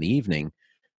drinks in the evening,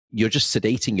 you're just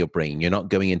sedating your brain. You're not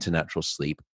going into natural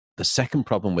sleep. The second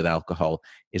problem with alcohol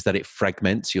is that it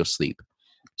fragments your sleep.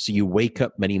 So you wake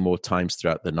up many more times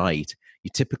throughout the night. You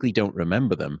typically don't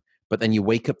remember them, but then you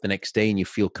wake up the next day and you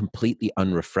feel completely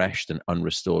unrefreshed and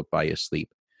unrestored by your sleep.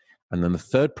 And then the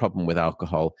third problem with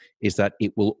alcohol is that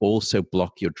it will also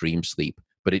block your dream sleep,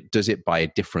 but it does it by a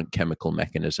different chemical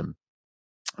mechanism.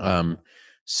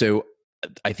 So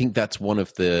I think that's one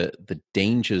of the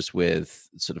dangers with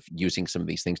sort of using some of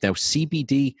these things. Now,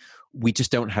 CBD, we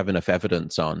just don't have enough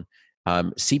evidence on.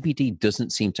 CBD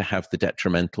doesn't seem to have the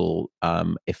detrimental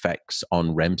effects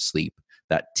on REM sleep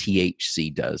that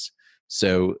THC does.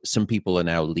 So some people are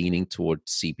now leaning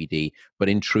towards CBD, but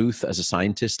in truth, as a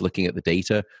scientist looking at the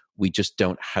data, we just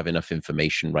don't have enough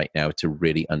information right now to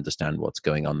really understand what's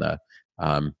going on there.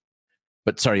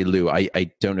 But sorry, Lou,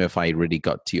 I don't know if I really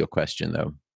got to your question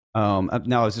though.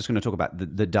 No, I was just going to talk about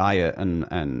the diet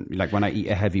and like when I eat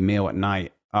a heavy meal at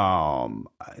night, I'm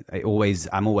always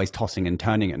tossing and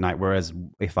turning at night. Whereas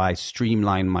if I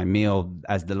streamline my meal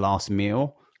as the last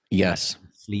meal, yes,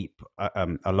 sleep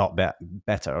a lot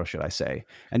better, or should I say?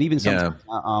 And even sometimes,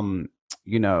 I'm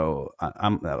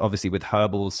obviously with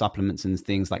herbal supplements and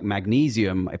things like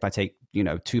magnesium. If I take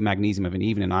 2 magnesium of an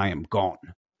evening, I am gone,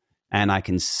 and I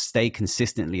can stay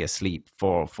consistently asleep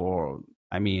for.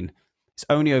 I mean, it's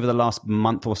only over the last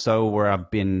month or so where I've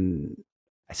been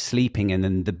sleeping and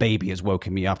then the baby has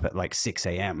woken me up at like 6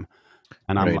 a.m.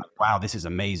 And I'm like, wow, this is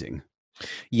amazing.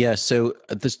 Yeah. So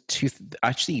there's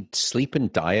actually sleep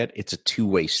and diet. It's a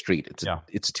two-way street.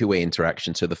 It's a two-way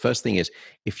interaction. So the first thing is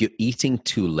if you're eating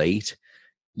too late,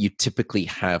 you typically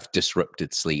have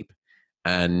disrupted sleep.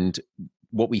 And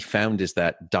what we found is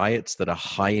that diets that are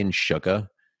high in sugar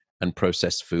and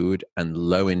processed food and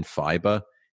low in fiber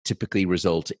typically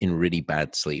result in really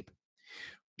bad sleep.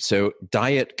 So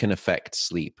diet can affect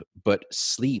sleep, but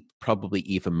sleep probably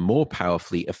even more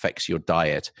powerfully affects your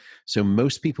diet. So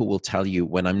most people will tell you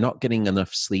when I'm not getting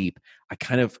enough sleep,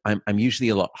 I'm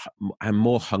usually I'm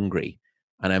more hungry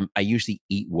and I usually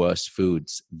eat worse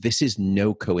foods. This is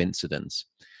no coincidence.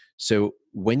 So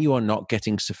when you are not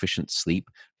getting sufficient sleep,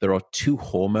 there are 2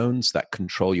 hormones that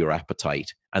control your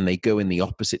appetite and they go in the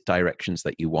opposite directions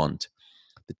that you want.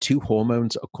 The 2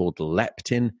 hormones are called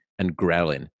leptin and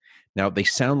ghrelin. Now, they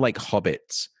sound like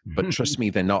hobbits, but trust me,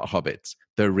 they're not hobbits.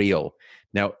 They're real.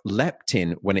 Now,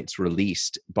 leptin, when it's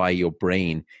released by your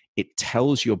brain, it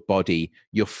tells your body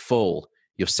you're full,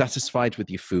 you're satisfied with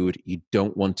your food, you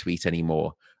don't want to eat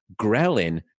anymore.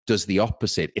 Ghrelin does the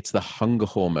opposite. It's the hunger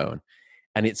hormone.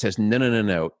 And it says,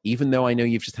 no. Even though I know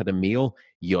you've just had a meal,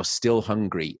 you're still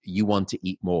hungry. You want to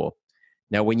eat more.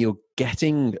 Now, when you're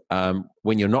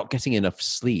not getting enough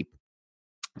sleep,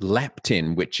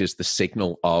 leptin, which is the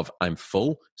signal of I'm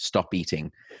full, stop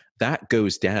eating, that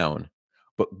goes down.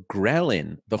 But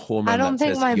ghrelin, the hormone I don't that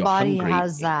think says my you're body hungry,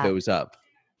 has that. goes up.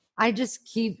 I just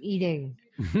keep eating.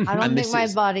 I don't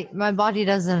think my body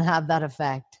doesn't have that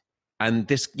effect. And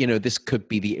this could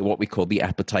be what we call the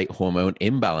appetite hormone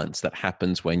imbalance that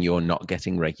happens when you're not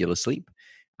getting regular sleep.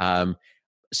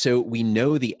 So we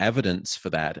know the evidence for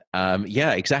that.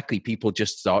 Yeah, exactly. People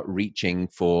just start reaching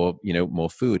for, more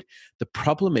food. The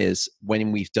problem is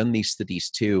when we've done these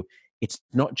studies too, it's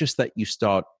not just that you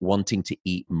start wanting to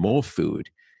eat more food,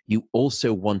 you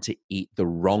also want to eat the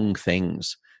wrong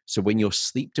things. So when you're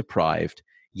sleep deprived,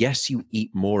 yes, you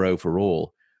eat more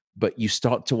overall, but you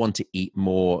start to want to eat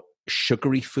more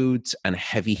sugary foods and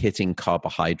heavy hitting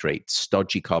carbohydrates,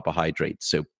 stodgy carbohydrates.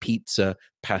 So pizza,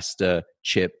 pasta,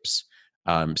 chips,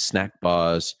 snack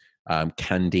bars,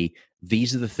 candy.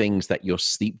 These are the things that your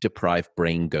sleep deprived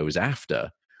brain goes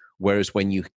after. Whereas when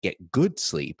you get good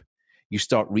sleep, you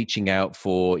start reaching out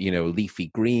for, leafy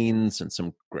greens and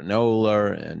some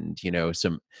granola and,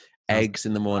 some eggs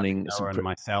in the morning. And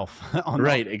myself.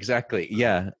 Right, exactly.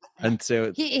 Yeah. And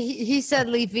so he said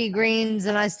leafy greens,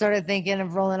 and I started thinking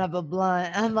of rolling up a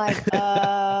blunt. I'm like,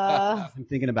 I'm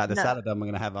thinking about the salad I'm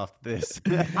going to have after this.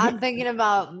 I'm thinking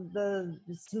about the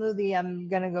smoothie I'm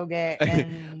going to go get.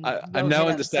 And I'm now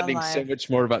understanding so much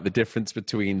more about the difference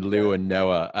between Lou and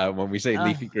Noah. When we say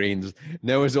leafy greens,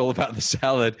 Noah's all about the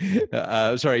salad.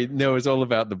 Noah's all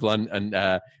about the blunt,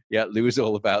 and Lou's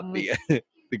all about the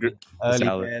the early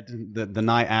salad. bed, the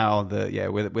night owl,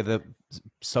 with the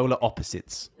solar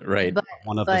opposites. Right.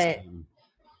 One of the but same.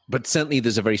 But certainly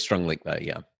there's a very strong link there.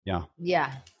 Yeah. Yeah.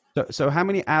 yeah. So how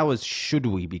many hours should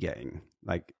we be getting?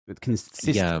 Like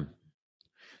consistent Yeah.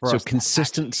 for So us to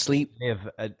consistent sleep. live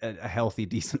a healthy,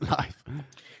 decent life.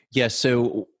 Yeah.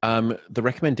 So the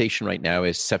recommendation right now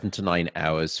is 7 to 9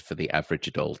 hours for the average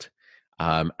adult.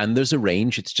 And there's a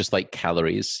range. It's just like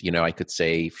calories. You know, I could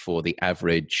say for the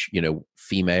average,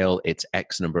 female, it's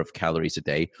X number of calories a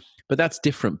day. But that's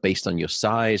different based on your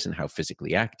size and how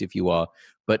physically active you are.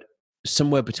 But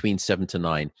somewhere between 7 to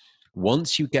 9.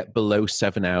 Once you get below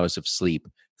 7 hours of sleep,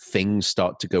 things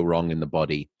start to go wrong in the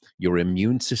body. Your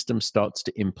immune system starts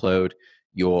to implode.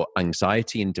 Your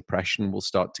anxiety and depression will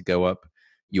start to go up.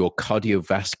 Your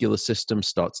cardiovascular system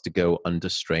starts to go under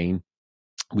strain.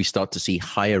 We start to see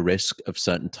higher risk of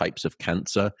certain types of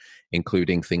cancer,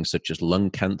 including things such as lung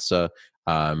cancer,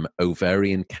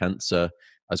 ovarian cancer,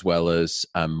 as well as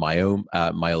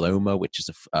myeloma, which is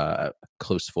a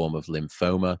close form of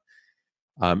lymphoma.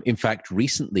 In fact,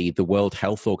 recently, the World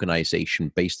Health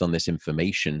Organization, based on this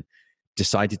information,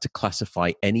 decided to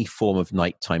classify any form of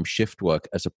nighttime shift work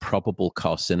as a probable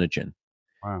carcinogen.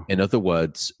 Wow. In other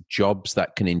words, jobs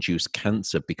that can induce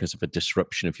cancer because of a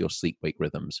disruption of your sleep-wake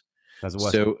rhythms. That's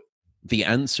worse. So the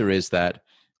answer is that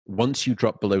once you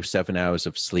drop below 7 hours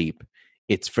of sleep,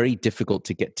 it's very difficult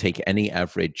to take any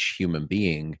average human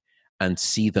being and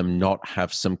see them not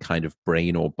have some kind of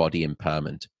brain or body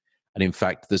impairment. And in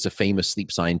fact, there's a famous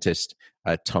sleep scientist,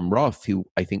 Tom Roth, who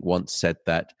I think once said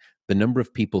that the number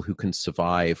of people who can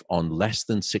survive on less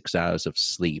than 6 hours of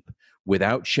sleep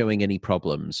without showing any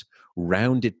problems,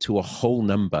 rounded to a whole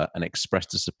number and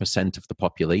expressed as a percent of the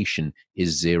population,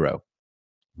 is 0.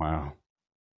 Wow.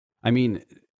 I mean,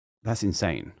 that's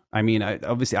insane. I mean,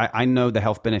 obviously, I know the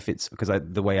health benefits because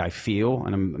the way I feel,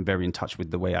 and I'm very in touch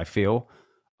with the way I feel.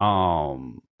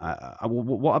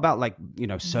 What about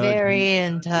surgeons? Very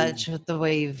in touch with the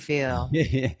way you feel.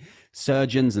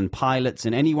 Surgeons and pilots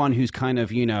and anyone who's kind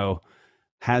of,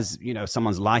 has,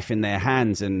 someone's life in their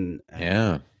hands, and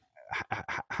Yeah.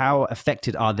 how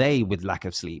affected are they with lack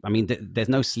of sleep? I mean, there's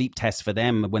no sleep test for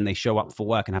them when they show up for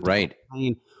work and have to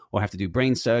pain or have to do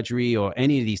brain surgery or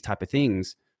any of these type of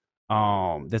things.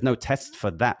 There's no test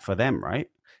for that for them, right?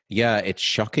 Yeah, it's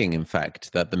shocking, in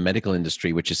fact, that the medical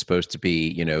industry, which is supposed to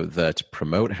be, there to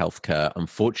promote healthcare,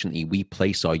 unfortunately, we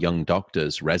place our young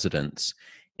doctors, residents,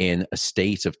 in a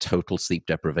state of total sleep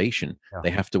deprivation. Yeah. They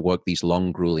have to work these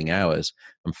long, grueling hours.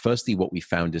 And firstly, what we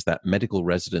found is that medical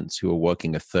residents who are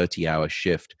working a 30-hour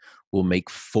shift will make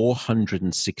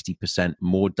 460%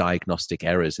 more diagnostic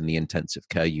errors in the intensive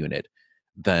care unit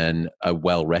than a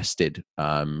well-rested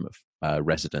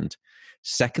resident.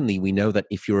 Secondly, we know that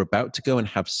if you're about to go and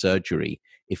have surgery,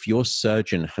 if your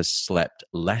surgeon has slept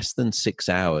less than 6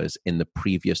 hours in the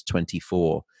previous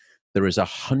 24, there is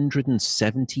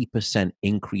 170%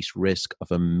 increased risk of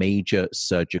a major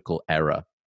surgical error.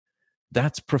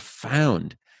 That's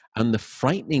profound. And the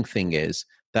frightening thing is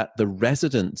that the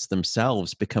residents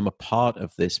themselves become a part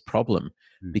of this problem,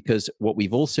 because what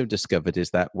we've also discovered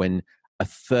is that when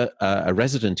a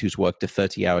resident who's worked a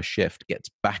 30-hour shift gets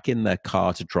back in their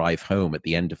car to drive home at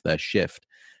the end of their shift,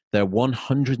 they're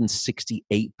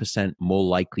 168% more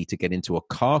likely to get into a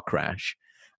car crash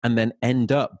and then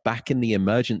end up back in the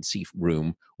emergency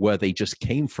room where they just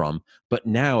came from, but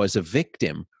now as a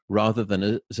victim rather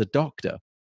than as a doctor.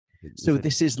 So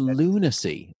this is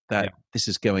lunacy that this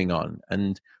is going on,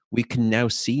 and we can now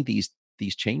see these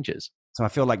changes. So I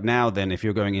feel like now, then, if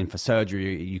you're going in for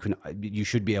surgery, you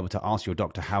should be able to ask your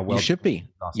doctor how well. You should be.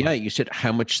 Yeah, you should.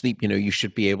 How much sleep? You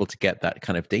should be able to get that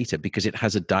kind of data because it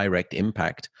has a direct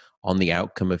impact on the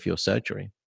outcome of your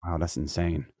surgery. Wow, that's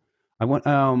insane. I want.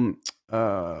 I want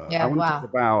to talk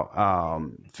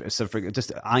about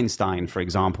just Einstein, for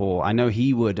example. I know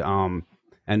he would.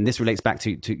 And this relates back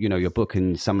to your book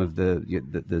and some of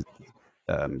the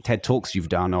TED Talks you've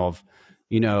done of.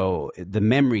 The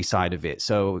memory side of it.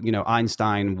 So,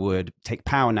 Einstein would take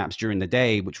power naps during the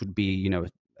day, which would be,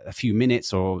 a few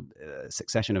minutes or a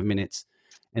succession of minutes.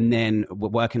 And then we're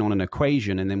working on an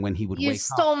equation. And then when he would wake up. You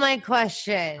stole my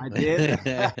question. I did.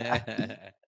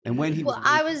 And when he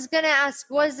I was going to ask,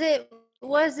 was it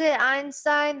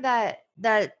Einstein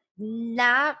that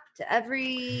napped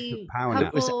every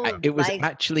couple, it was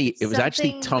actually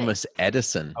Thomas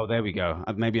Edison. Oh, there we go.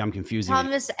 Maybe I'm confusing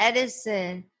Thomas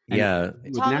Edison. Yeah.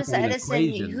 Thomas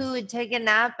Edison, who would take a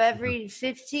nap every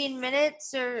 15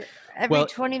 minutes or every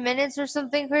 20 minutes or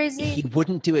something crazy? He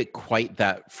wouldn't do it quite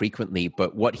that frequently,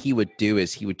 but what he would do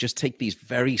is he would just take these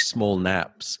very small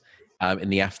naps in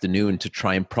the afternoon to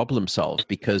try and problem solve,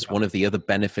 because one of the other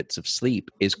benefits of sleep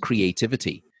is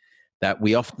creativity. That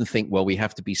we often think, well, we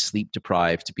have to be sleep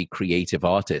deprived to be creative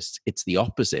artists. It's the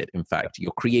opposite. In fact,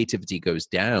 your creativity goes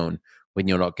down when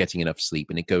you're not getting enough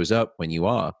sleep, and it goes up when you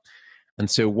are. And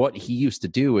so what he used to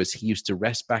do is he used to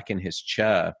rest back in his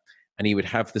chair, and he would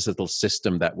have this little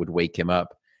system that would wake him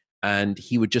up, and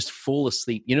he would just fall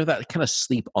asleep. You know, that kind of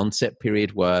sleep onset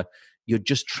period where you're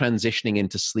just transitioning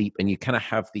into sleep and you kind of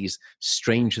have these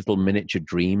strange little miniature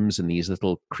dreams and these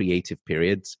little creative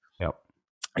periods. Yep.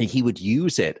 And he would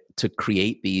use it to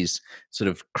create these sort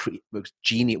of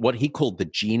what he called the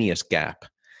genius gap.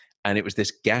 And it was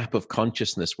this gap of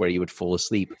consciousness where he would fall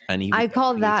asleep, and he would I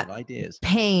call that ideas.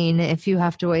 Pain if you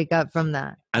have to wake up from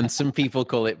that. And some people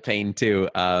call it pain too.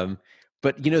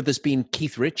 But, you know, there's been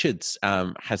Keith Richards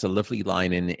has a lovely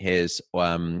line in his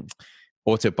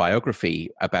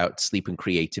autobiography about sleep and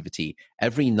creativity.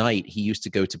 Every night he used to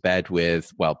go to bed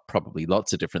with, well, probably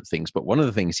lots of different things, but one of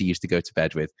the things he used to go to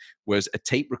bed with was a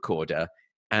tape recorder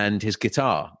and his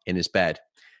guitar in his bed.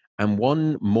 And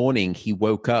one morning he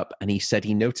woke up and he said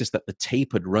he noticed that the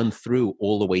tape had run through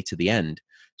all the way to the end.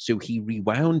 So he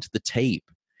rewound the tape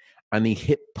and he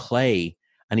hit play,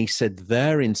 and he said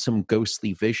there in some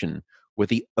ghostly vision were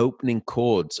the opening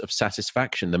chords of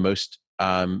Satisfaction, the most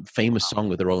famous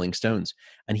song of the Rolling Stones.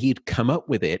 And he'd come up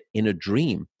with it in a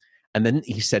dream. And then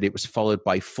he said it was followed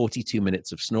by 42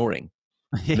 minutes of snoring.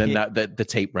 And then the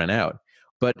tape ran out.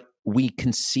 But we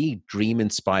can see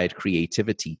dream-inspired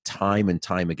creativity time and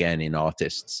time again in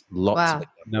artists. Lots of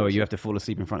examples. No, you have to fall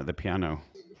asleep in front of the piano.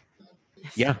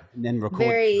 Yeah. And then record.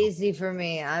 Very easy for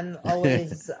me. I'm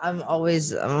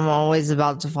always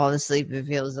about to fall asleep, it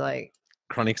feels like.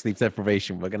 Chronic sleep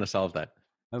deprivation. We're going to solve that.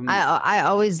 I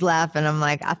always laugh and I'm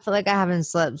like, I feel like I haven't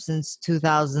slept since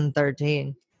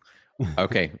 2013.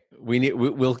 Okay.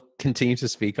 We'll continue to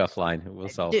speak offline. We'll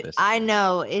solve this. I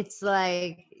know. It's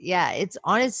like, yeah, it's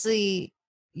honestly,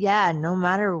 yeah, no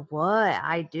matter what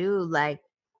I do, like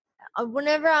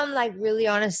whenever I'm like really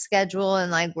on a schedule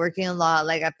and like working a lot,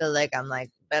 like I feel like I'm like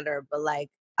better, but like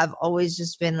I've always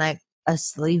just been like a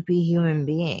sleepy human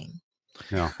being.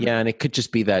 Yeah, and it could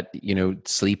just be that, you know,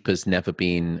 sleep has never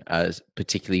been as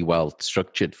particularly well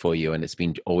structured for you, and it's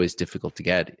been always difficult to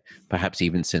get, perhaps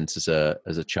even since as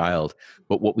a child.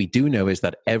 But what we do know is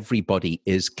that everybody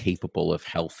is capable of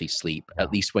healthy sleep.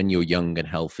 At least when you're young and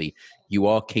healthy, you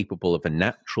are capable of a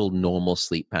natural, normal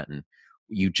sleep pattern.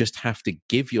 You just have to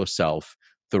give yourself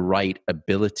the right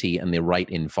ability and the right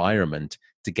environment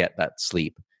to get that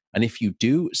sleep. And if you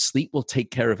do, sleep will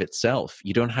take care of itself.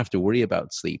 You don't have to worry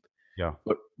about sleep. Yeah.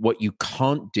 But what you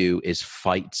can't do is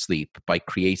fight sleep by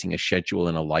creating a schedule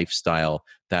and a lifestyle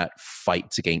that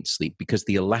fights against sleep, because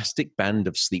the elastic band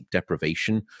of sleep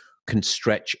deprivation can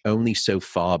stretch only so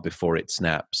far before it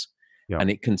snaps. Yeah. And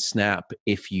it can snap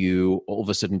if you all of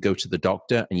a sudden go to the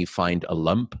doctor and you find a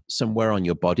lump somewhere on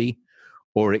your body,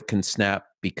 or it can snap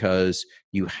because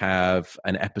you have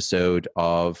an episode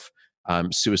of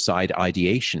suicide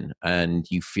ideation and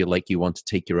you feel like you want to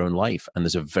take your own life. And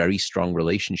there's a very strong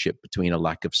relationship between a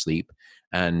lack of sleep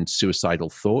and suicidal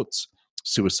thoughts,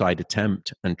 suicide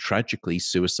attempt, and tragically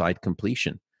suicide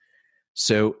completion.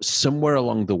 So somewhere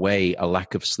along the way, a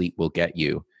lack of sleep will get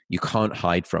you. You can't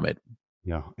hide from it.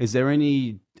 Yeah. Is there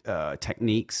any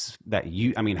techniques that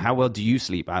how well do you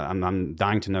sleep? I'm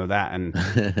dying to know that. And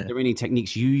is there any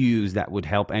techniques you use that would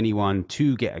help anyone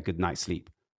to get a good night's sleep?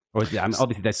 Or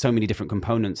obviously, there's so many different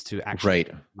components to actually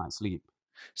get night's sleep.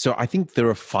 So I think there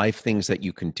are 5 things that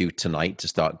you can do tonight to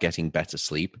start getting better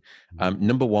sleep.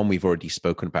 Number 1, we've already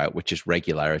spoken about, which is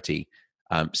regularity.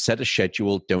 Set a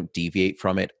schedule, don't deviate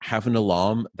from it. Have an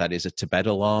alarm that is a to-bed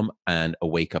alarm and a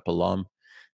wake-up alarm.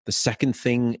 The second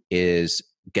thing is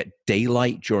get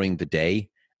daylight during the day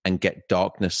and get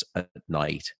darkness at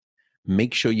night.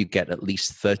 Make sure you get at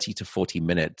least 30 to 40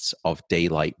 minutes of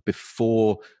daylight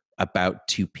before about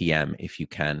 2 p.m. if you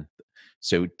can.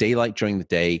 So daylight during the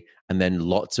day and then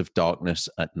lots of darkness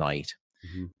at night.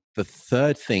 Mm-hmm. The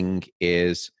third thing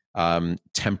is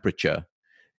temperature.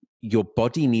 Your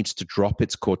body needs to drop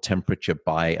its core temperature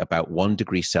by about 1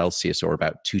 degree Celsius or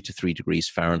about 2 to 3 degrees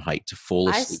Fahrenheit to fall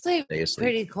asleep. I sleep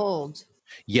pretty cold.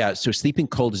 Yeah, so sleeping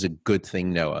cold is a good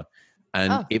thing, Noah.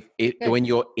 And when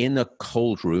you're in a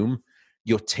cold room,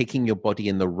 you're taking your body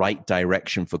in the right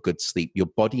direction for good sleep. Your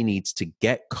body needs to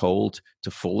get cold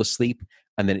to fall asleep,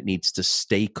 and then it needs to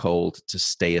stay cold to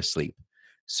stay asleep.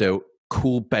 So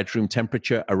cool bedroom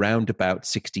temperature around about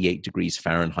 68 degrees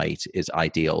Fahrenheit is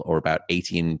ideal, or about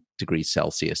 18 degrees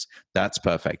Celsius. That's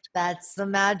perfect. That's the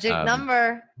magic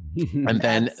number. And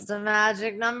then that's the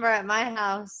magic number at my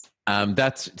house.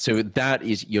 That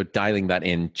is, you're dialing that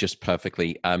in just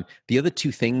perfectly. The other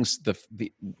two things, the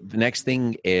next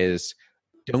thing is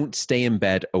don't stay in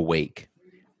bed awake.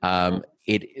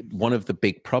 One of the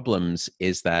big problems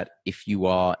is that if you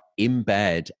are in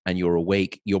bed and you're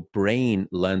awake, your brain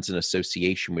learns an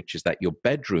association, which is that your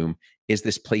bedroom is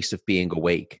this place of being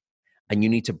awake, and you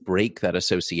need to break that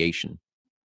association.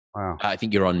 Wow. I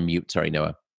think you're on mute. Sorry,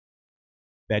 Noah.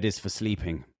 Bed is for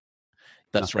sleeping.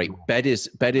 That's right. Bed is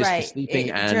for sleeping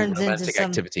it and turns romantic into some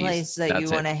activities. place that you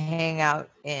want to hang out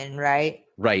in, right?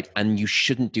 Right. And you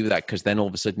shouldn't do that, because then all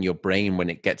of a sudden your brain, when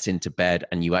it gets into bed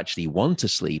and you actually want to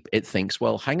sleep, it thinks,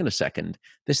 well, hang on a second.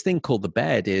 This thing called the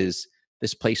bed is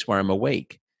this place where I'm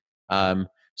awake.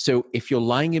 So if you're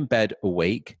lying in bed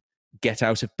awake, get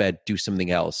out of bed, do something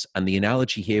else. And the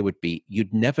analogy here would be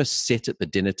you'd never sit at the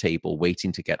dinner table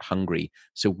waiting to get hungry.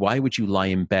 So why would you lie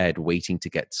in bed waiting to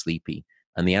get sleepy?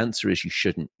 And the answer is you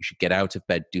shouldn't. You should get out of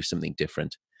bed, do something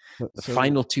different. The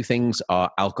final two things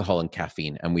are alcohol and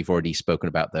caffeine, and we've already spoken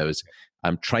about those.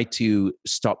 Try to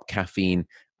stop caffeine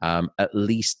at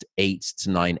least 8 to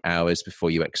 9 hours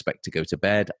before you expect to go to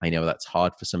bed. I know that's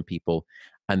hard for some people.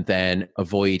 And then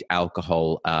avoid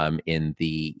alcohol in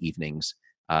the evenings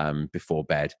before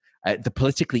bed. The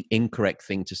politically incorrect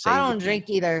thing to say. I don't drink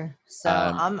either, so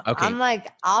I'm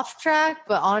like off track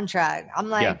but on track. I'm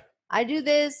like, I do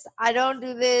this, I don't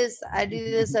do this, I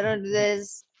do this, I don't do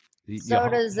this.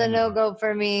 Soda's a no-go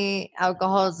for me.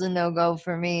 Alcohol's a no-go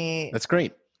for me. That's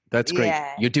great. That's great.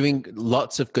 Yeah. You're doing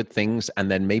lots of good things, and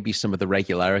then maybe some of the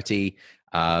regularity,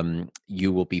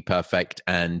 you will be perfect.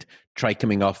 And try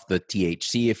coming off the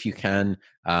THC if you can,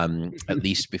 at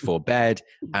least before bed,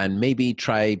 and maybe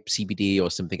try CBD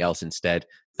or something else instead.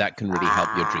 That can really help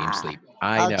your dream sleep.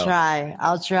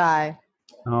 I'll try.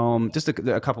 Just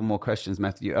a couple more questions,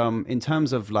 Matthew. In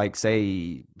terms of, like,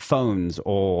 say, phones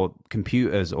or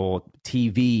computers or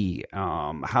TV,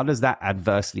 how does that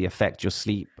adversely affect your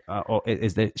sleep? Or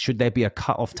should there be a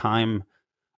cutoff time?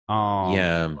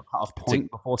 Cutoff point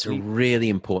before sleep? It's a really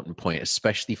important point,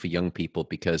 especially for young people,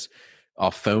 because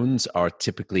our phones are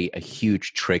typically a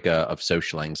huge trigger of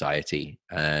social anxiety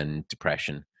and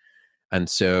depression.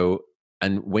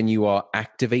 And when you are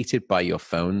activated by your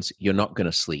phones, you're not going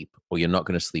to sleep, or you're not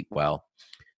going to sleep well.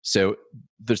 So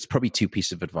there's probably two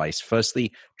pieces of advice.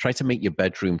 Firstly, try to make your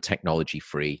bedroom technology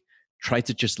free. Try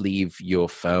to just leave your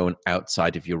phone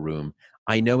outside of your room.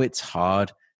 I know it's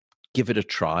hard. Give it a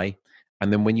try.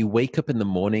 And then when you wake up in the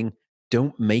morning,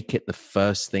 don't make it the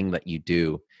first thing that you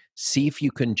do. See if you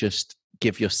can just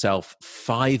give yourself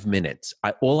 5 minutes.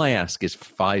 All I ask is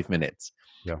 5 minutes.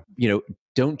 Yeah.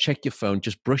 Don't check your phone.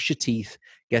 Just brush your teeth,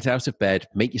 get out of bed,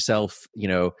 make yourself,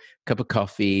 cup of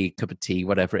coffee, cup of tea,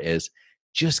 whatever it is.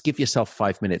 Just give yourself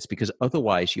 5 minutes, because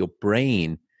otherwise your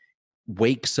brain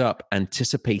wakes up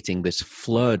anticipating this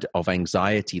flood of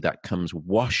anxiety that comes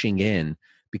washing in.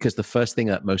 Because the first thing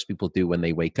that most people do when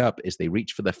they wake up is they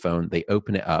reach for their phone, they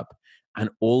open it up, and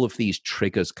all of these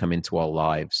triggers come into our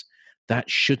lives. That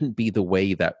shouldn't be the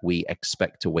way that we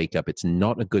expect to wake up. It's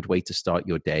not a good way to start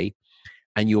your day.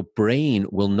 And your brain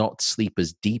will not sleep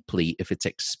as deeply if it's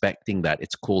expecting that.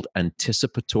 It's called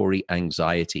anticipatory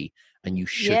anxiety, and you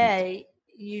shouldn't. Yeah,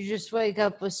 you just wake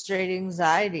up with straight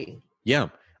anxiety. Yeah,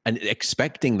 and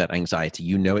expecting that anxiety,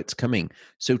 it's coming.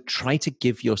 So try to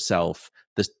give yourself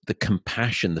the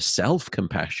compassion, the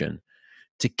self-compassion,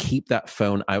 to keep that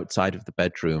phone outside of the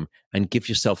bedroom, and give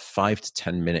yourself 5 to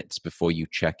 10 minutes before you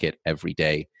check it every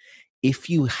day. If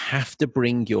you have to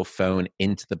bring your phone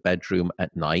into the bedroom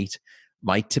at night,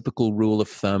 my typical rule of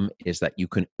thumb is that you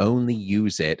can only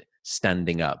use it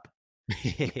standing up.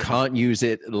 You can't use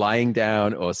it lying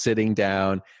down or sitting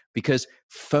down, because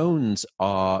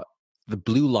the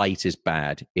blue light is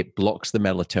bad. It blocks the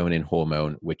melatonin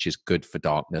hormone, which is good for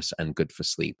darkness and good for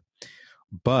sleep.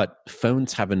 But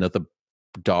phones have another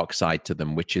dark side to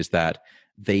them, which is that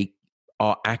they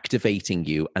are activating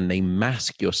you and they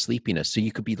mask your sleepiness. So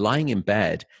you could be lying in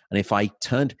bed, and if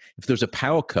there's a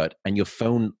power cut and your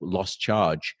phone lost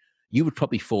charge, you would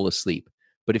probably fall asleep.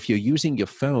 But if you're using your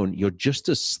phone, you're just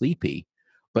as sleepy.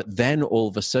 But then all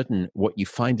of a sudden, what you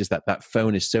find is that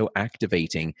phone is so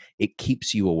activating, it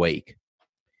keeps you awake.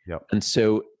 Yep. And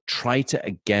so try to,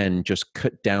 again, just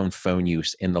cut down phone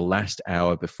use in the last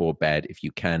hour before bed if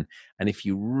you can. And if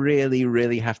you really,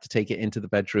 really have to take it into the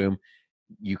bedroom,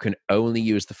 you can only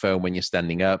use the phone when you're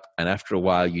standing up. And after a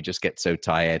while, you just get so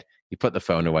tired, you put the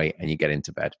phone away and you get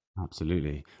into bed.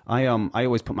 Absolutely. I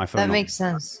always put my phone on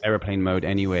airplane mode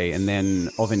anyway. And then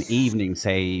of an evening,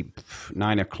 say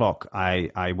 9 o'clock,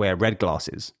 I wear red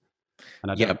glasses.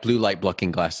 And blue light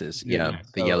blocking glasses. The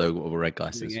yellow or red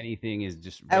glasses. Anything is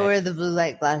just red. I wear the blue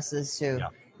light glasses too. Yeah.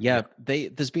 Yeah,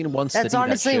 there's been one study That's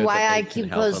honestly that showed why that I they can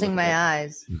keep help a closing little my bit.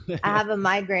 eyes. I have a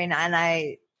migraine, and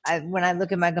I when I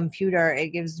look at my computer, it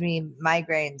gives me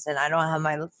migraines, and I don't have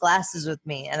my glasses with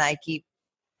me, and I keep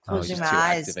Oh, closing just my too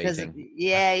eyes because activating.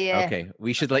 yeah. Okay,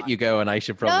 we should let you go, and I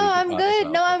should No, probably I'm depart as good.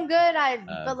 well. No, But, I'm good.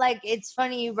 But um, like, it's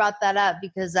funny you brought that up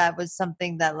because that was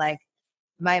something that like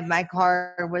my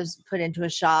car was put into a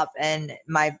shop and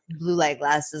my blue light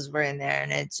glasses were in there,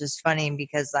 and it's just funny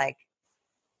because like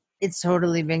it's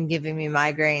totally been giving me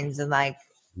migraines and like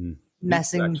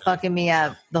fucking me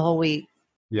up the whole week.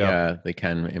 yeah, they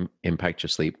can impact your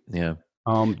sleep. Yeah.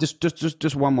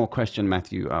 Just one more question,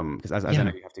 Matthew. Because as I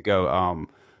know you have to go.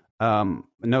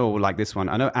 No, like this one.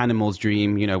 I know animals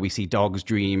dream. You know, we see dogs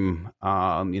dream.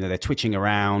 You know, they're twitching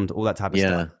around, all that type of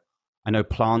stuff. I know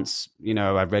plants. You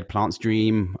know, I've read plants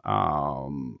dream.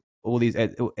 All these.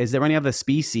 Is there any other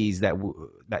species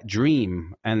that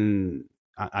dream? And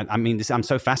I mean, I'm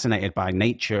so fascinated by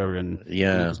nature, and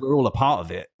because we're all a part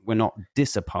of it. We're not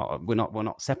disapart. We're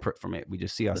not separate from it. We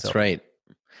just see ourselves. That's right.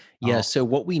 Yeah. So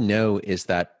what we know is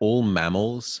that all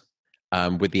mammals,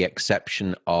 with the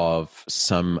exception of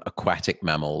some aquatic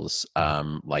mammals,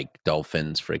 like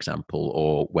dolphins, for example,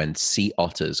 or when sea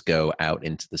otters go out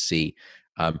into the sea,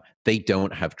 they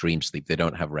don't have dream sleep. They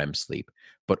don't have REM sleep.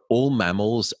 But all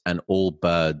mammals and all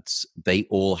birds, they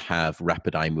all have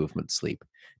rapid eye movement sleep.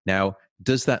 Now,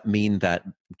 does that mean that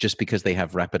just because they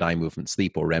have rapid eye movement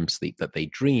sleep or REM sleep that they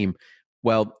dream?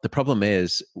 Well, the problem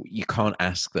is you can't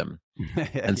ask them.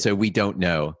 And so we don't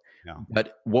know. Yeah.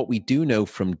 But what we do know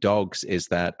from dogs is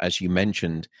that, as you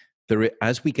mentioned,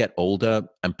 as we get older,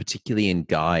 and particularly in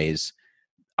guys,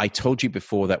 I told you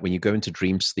before that when you go into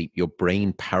dream sleep, your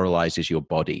brain paralyzes your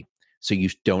body. So you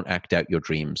don't act out your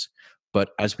dreams.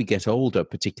 But as we get older,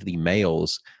 particularly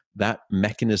males, that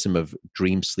mechanism of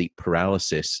dream sleep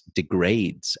paralysis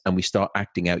degrades and we start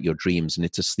acting out your dreams. And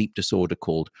it's a sleep disorder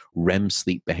called REM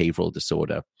sleep behavioral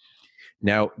disorder.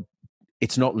 Now,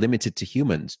 it's not limited to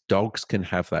humans. Dogs can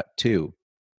have that too.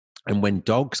 And when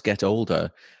dogs get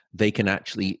older, they can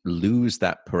actually lose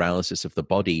that paralysis of the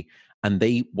body. And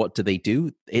what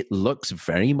do? It looks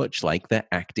very much like they're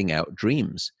acting out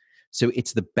dreams. So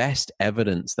it's the best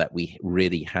evidence that we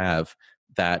really have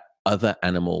that other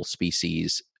animal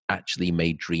species actually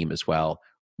may dream as well.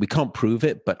 We can't prove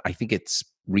it, but I think it's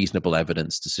reasonable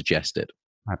evidence to suggest it.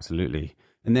 Absolutely.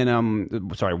 And then,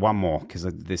 sorry, one more because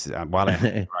this is while I have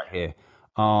it right here.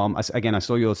 Again, I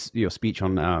saw your speech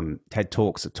on TED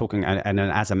Talks talking, and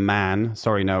as a man,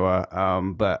 sorry Noah,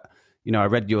 but you know I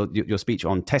read your speech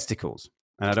on testicles,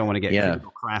 and I don't want to get crude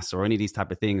or crass or any of these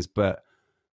type of things, but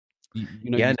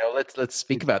let's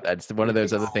speak about that. It's one of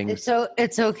those other things.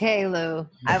 It's okay, Lou.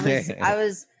 I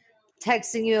was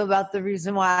texting you about the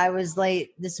reason why I was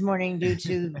late this morning due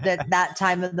to that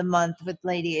time of the month with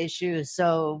lady issues.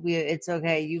 So it's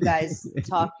okay. You guys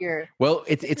talk your. Well,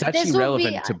 it's actually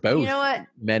relevant to both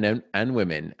men and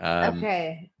women.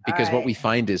 Okay. Because what we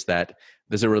find is that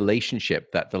there's a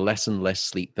relationship that the less and less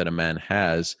sleep that a man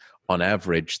has, on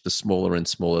average, the smaller and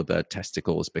smaller the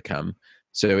testicles become.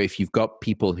 So if you've got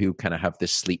people who kind of have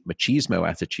this sleep machismo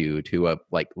attitude, who are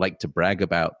like to brag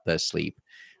about their sleep,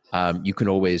 you can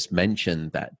always mention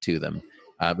that to them.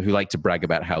 Who like to brag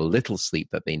about how little sleep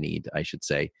that they need, I should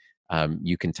say.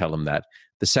 You can tell them that.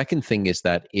 The second thing is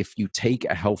that if you take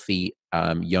a healthy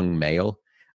young male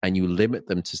and you limit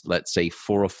them to, let's say,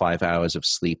 4 or 5 hours of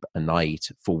sleep a night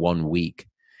for 1 week,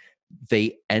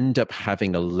 they end up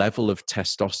having a level of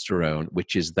testosterone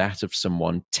which is that of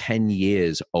someone 10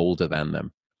 years older than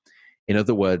them. In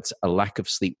other words, a lack of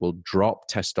sleep will drop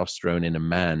testosterone in a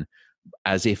man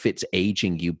as if it's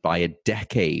aging you by a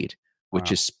decade,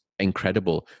 which is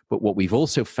incredible. But what we've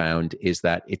also found is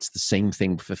that it's the same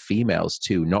thing for females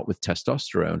too, not with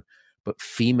testosterone, but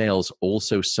females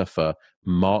also suffer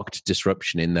marked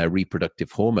disruption in their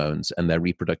reproductive hormones and their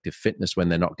reproductive fitness when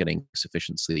they're not getting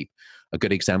sufficient sleep. A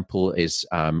good example is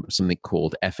something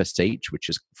called FSH, which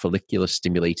is follicular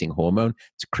stimulating hormone.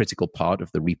 It's a critical part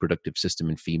of the reproductive system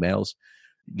in females.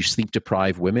 You sleep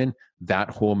deprive women,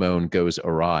 that hormone goes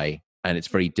awry, and it's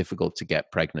very difficult to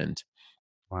get pregnant.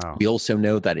 Wow. We also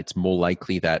know that it's more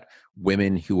likely that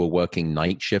women who are working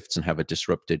night shifts and have a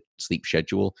disrupted sleep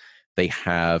schedule, they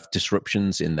have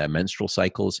disruptions in their menstrual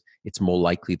cycles. It's more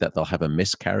likely that they'll have a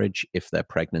miscarriage if they're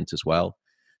pregnant as well.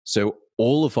 So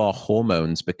all of our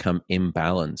hormones become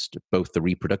imbalanced, both the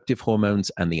reproductive hormones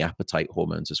and the appetite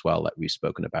hormones as well that we've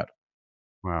spoken about.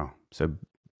 Wow. So,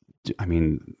 I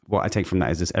mean, what I take from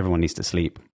that is this: everyone needs to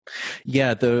sleep.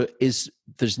 Yeah, there's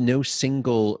no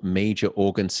single major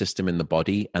organ system in the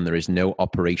body, and there is no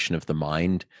operation of the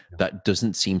mind that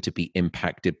doesn't seem to be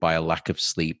impacted by a lack of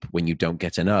sleep when you don't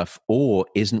get enough, or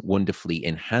isn't wonderfully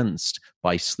enhanced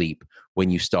by sleep when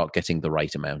you start getting the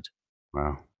right amount.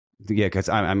 Wow. Yeah, because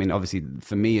I mean, obviously,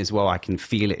 for me as well, I can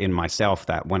feel it in myself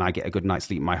that when I get a good night's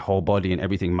sleep, my whole body and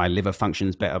everything, my liver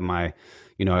functions better. I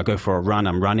go for a run,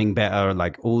 I'm running better.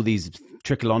 Like all these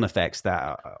trickle-on effects that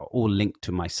are all linked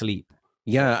to my sleep.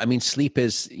 Yeah, I mean, sleep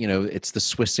is, it's the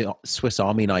Swiss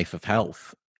Army knife of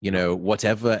health.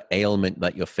 Whatever ailment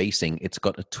that you're facing, it's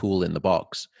got a tool in the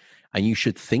box. And you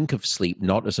should think of sleep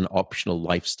not as an optional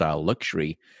lifestyle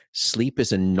luxury. Sleep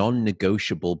is a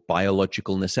non-negotiable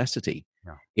biological necessity.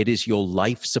 Yeah. It is your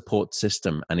life support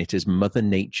system, and it is Mother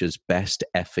Nature's best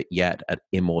effort yet at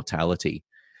immortality.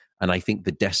 And I think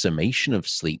the decimation of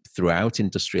sleep throughout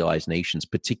industrialized nations,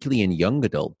 particularly in young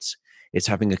adults, is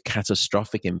having a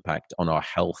catastrophic impact on our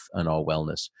health and our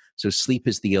wellness. So sleep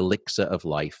is the elixir of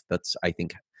life. That's, I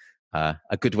think, a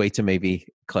good way to maybe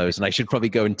close. And I should probably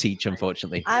go and teach,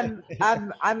 unfortunately. I'm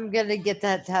gonna get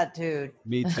that tattooed.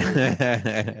 Me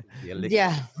too.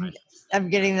 Yeah, I'm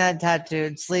getting that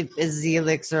tattooed. Sleep is the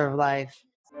elixir of life.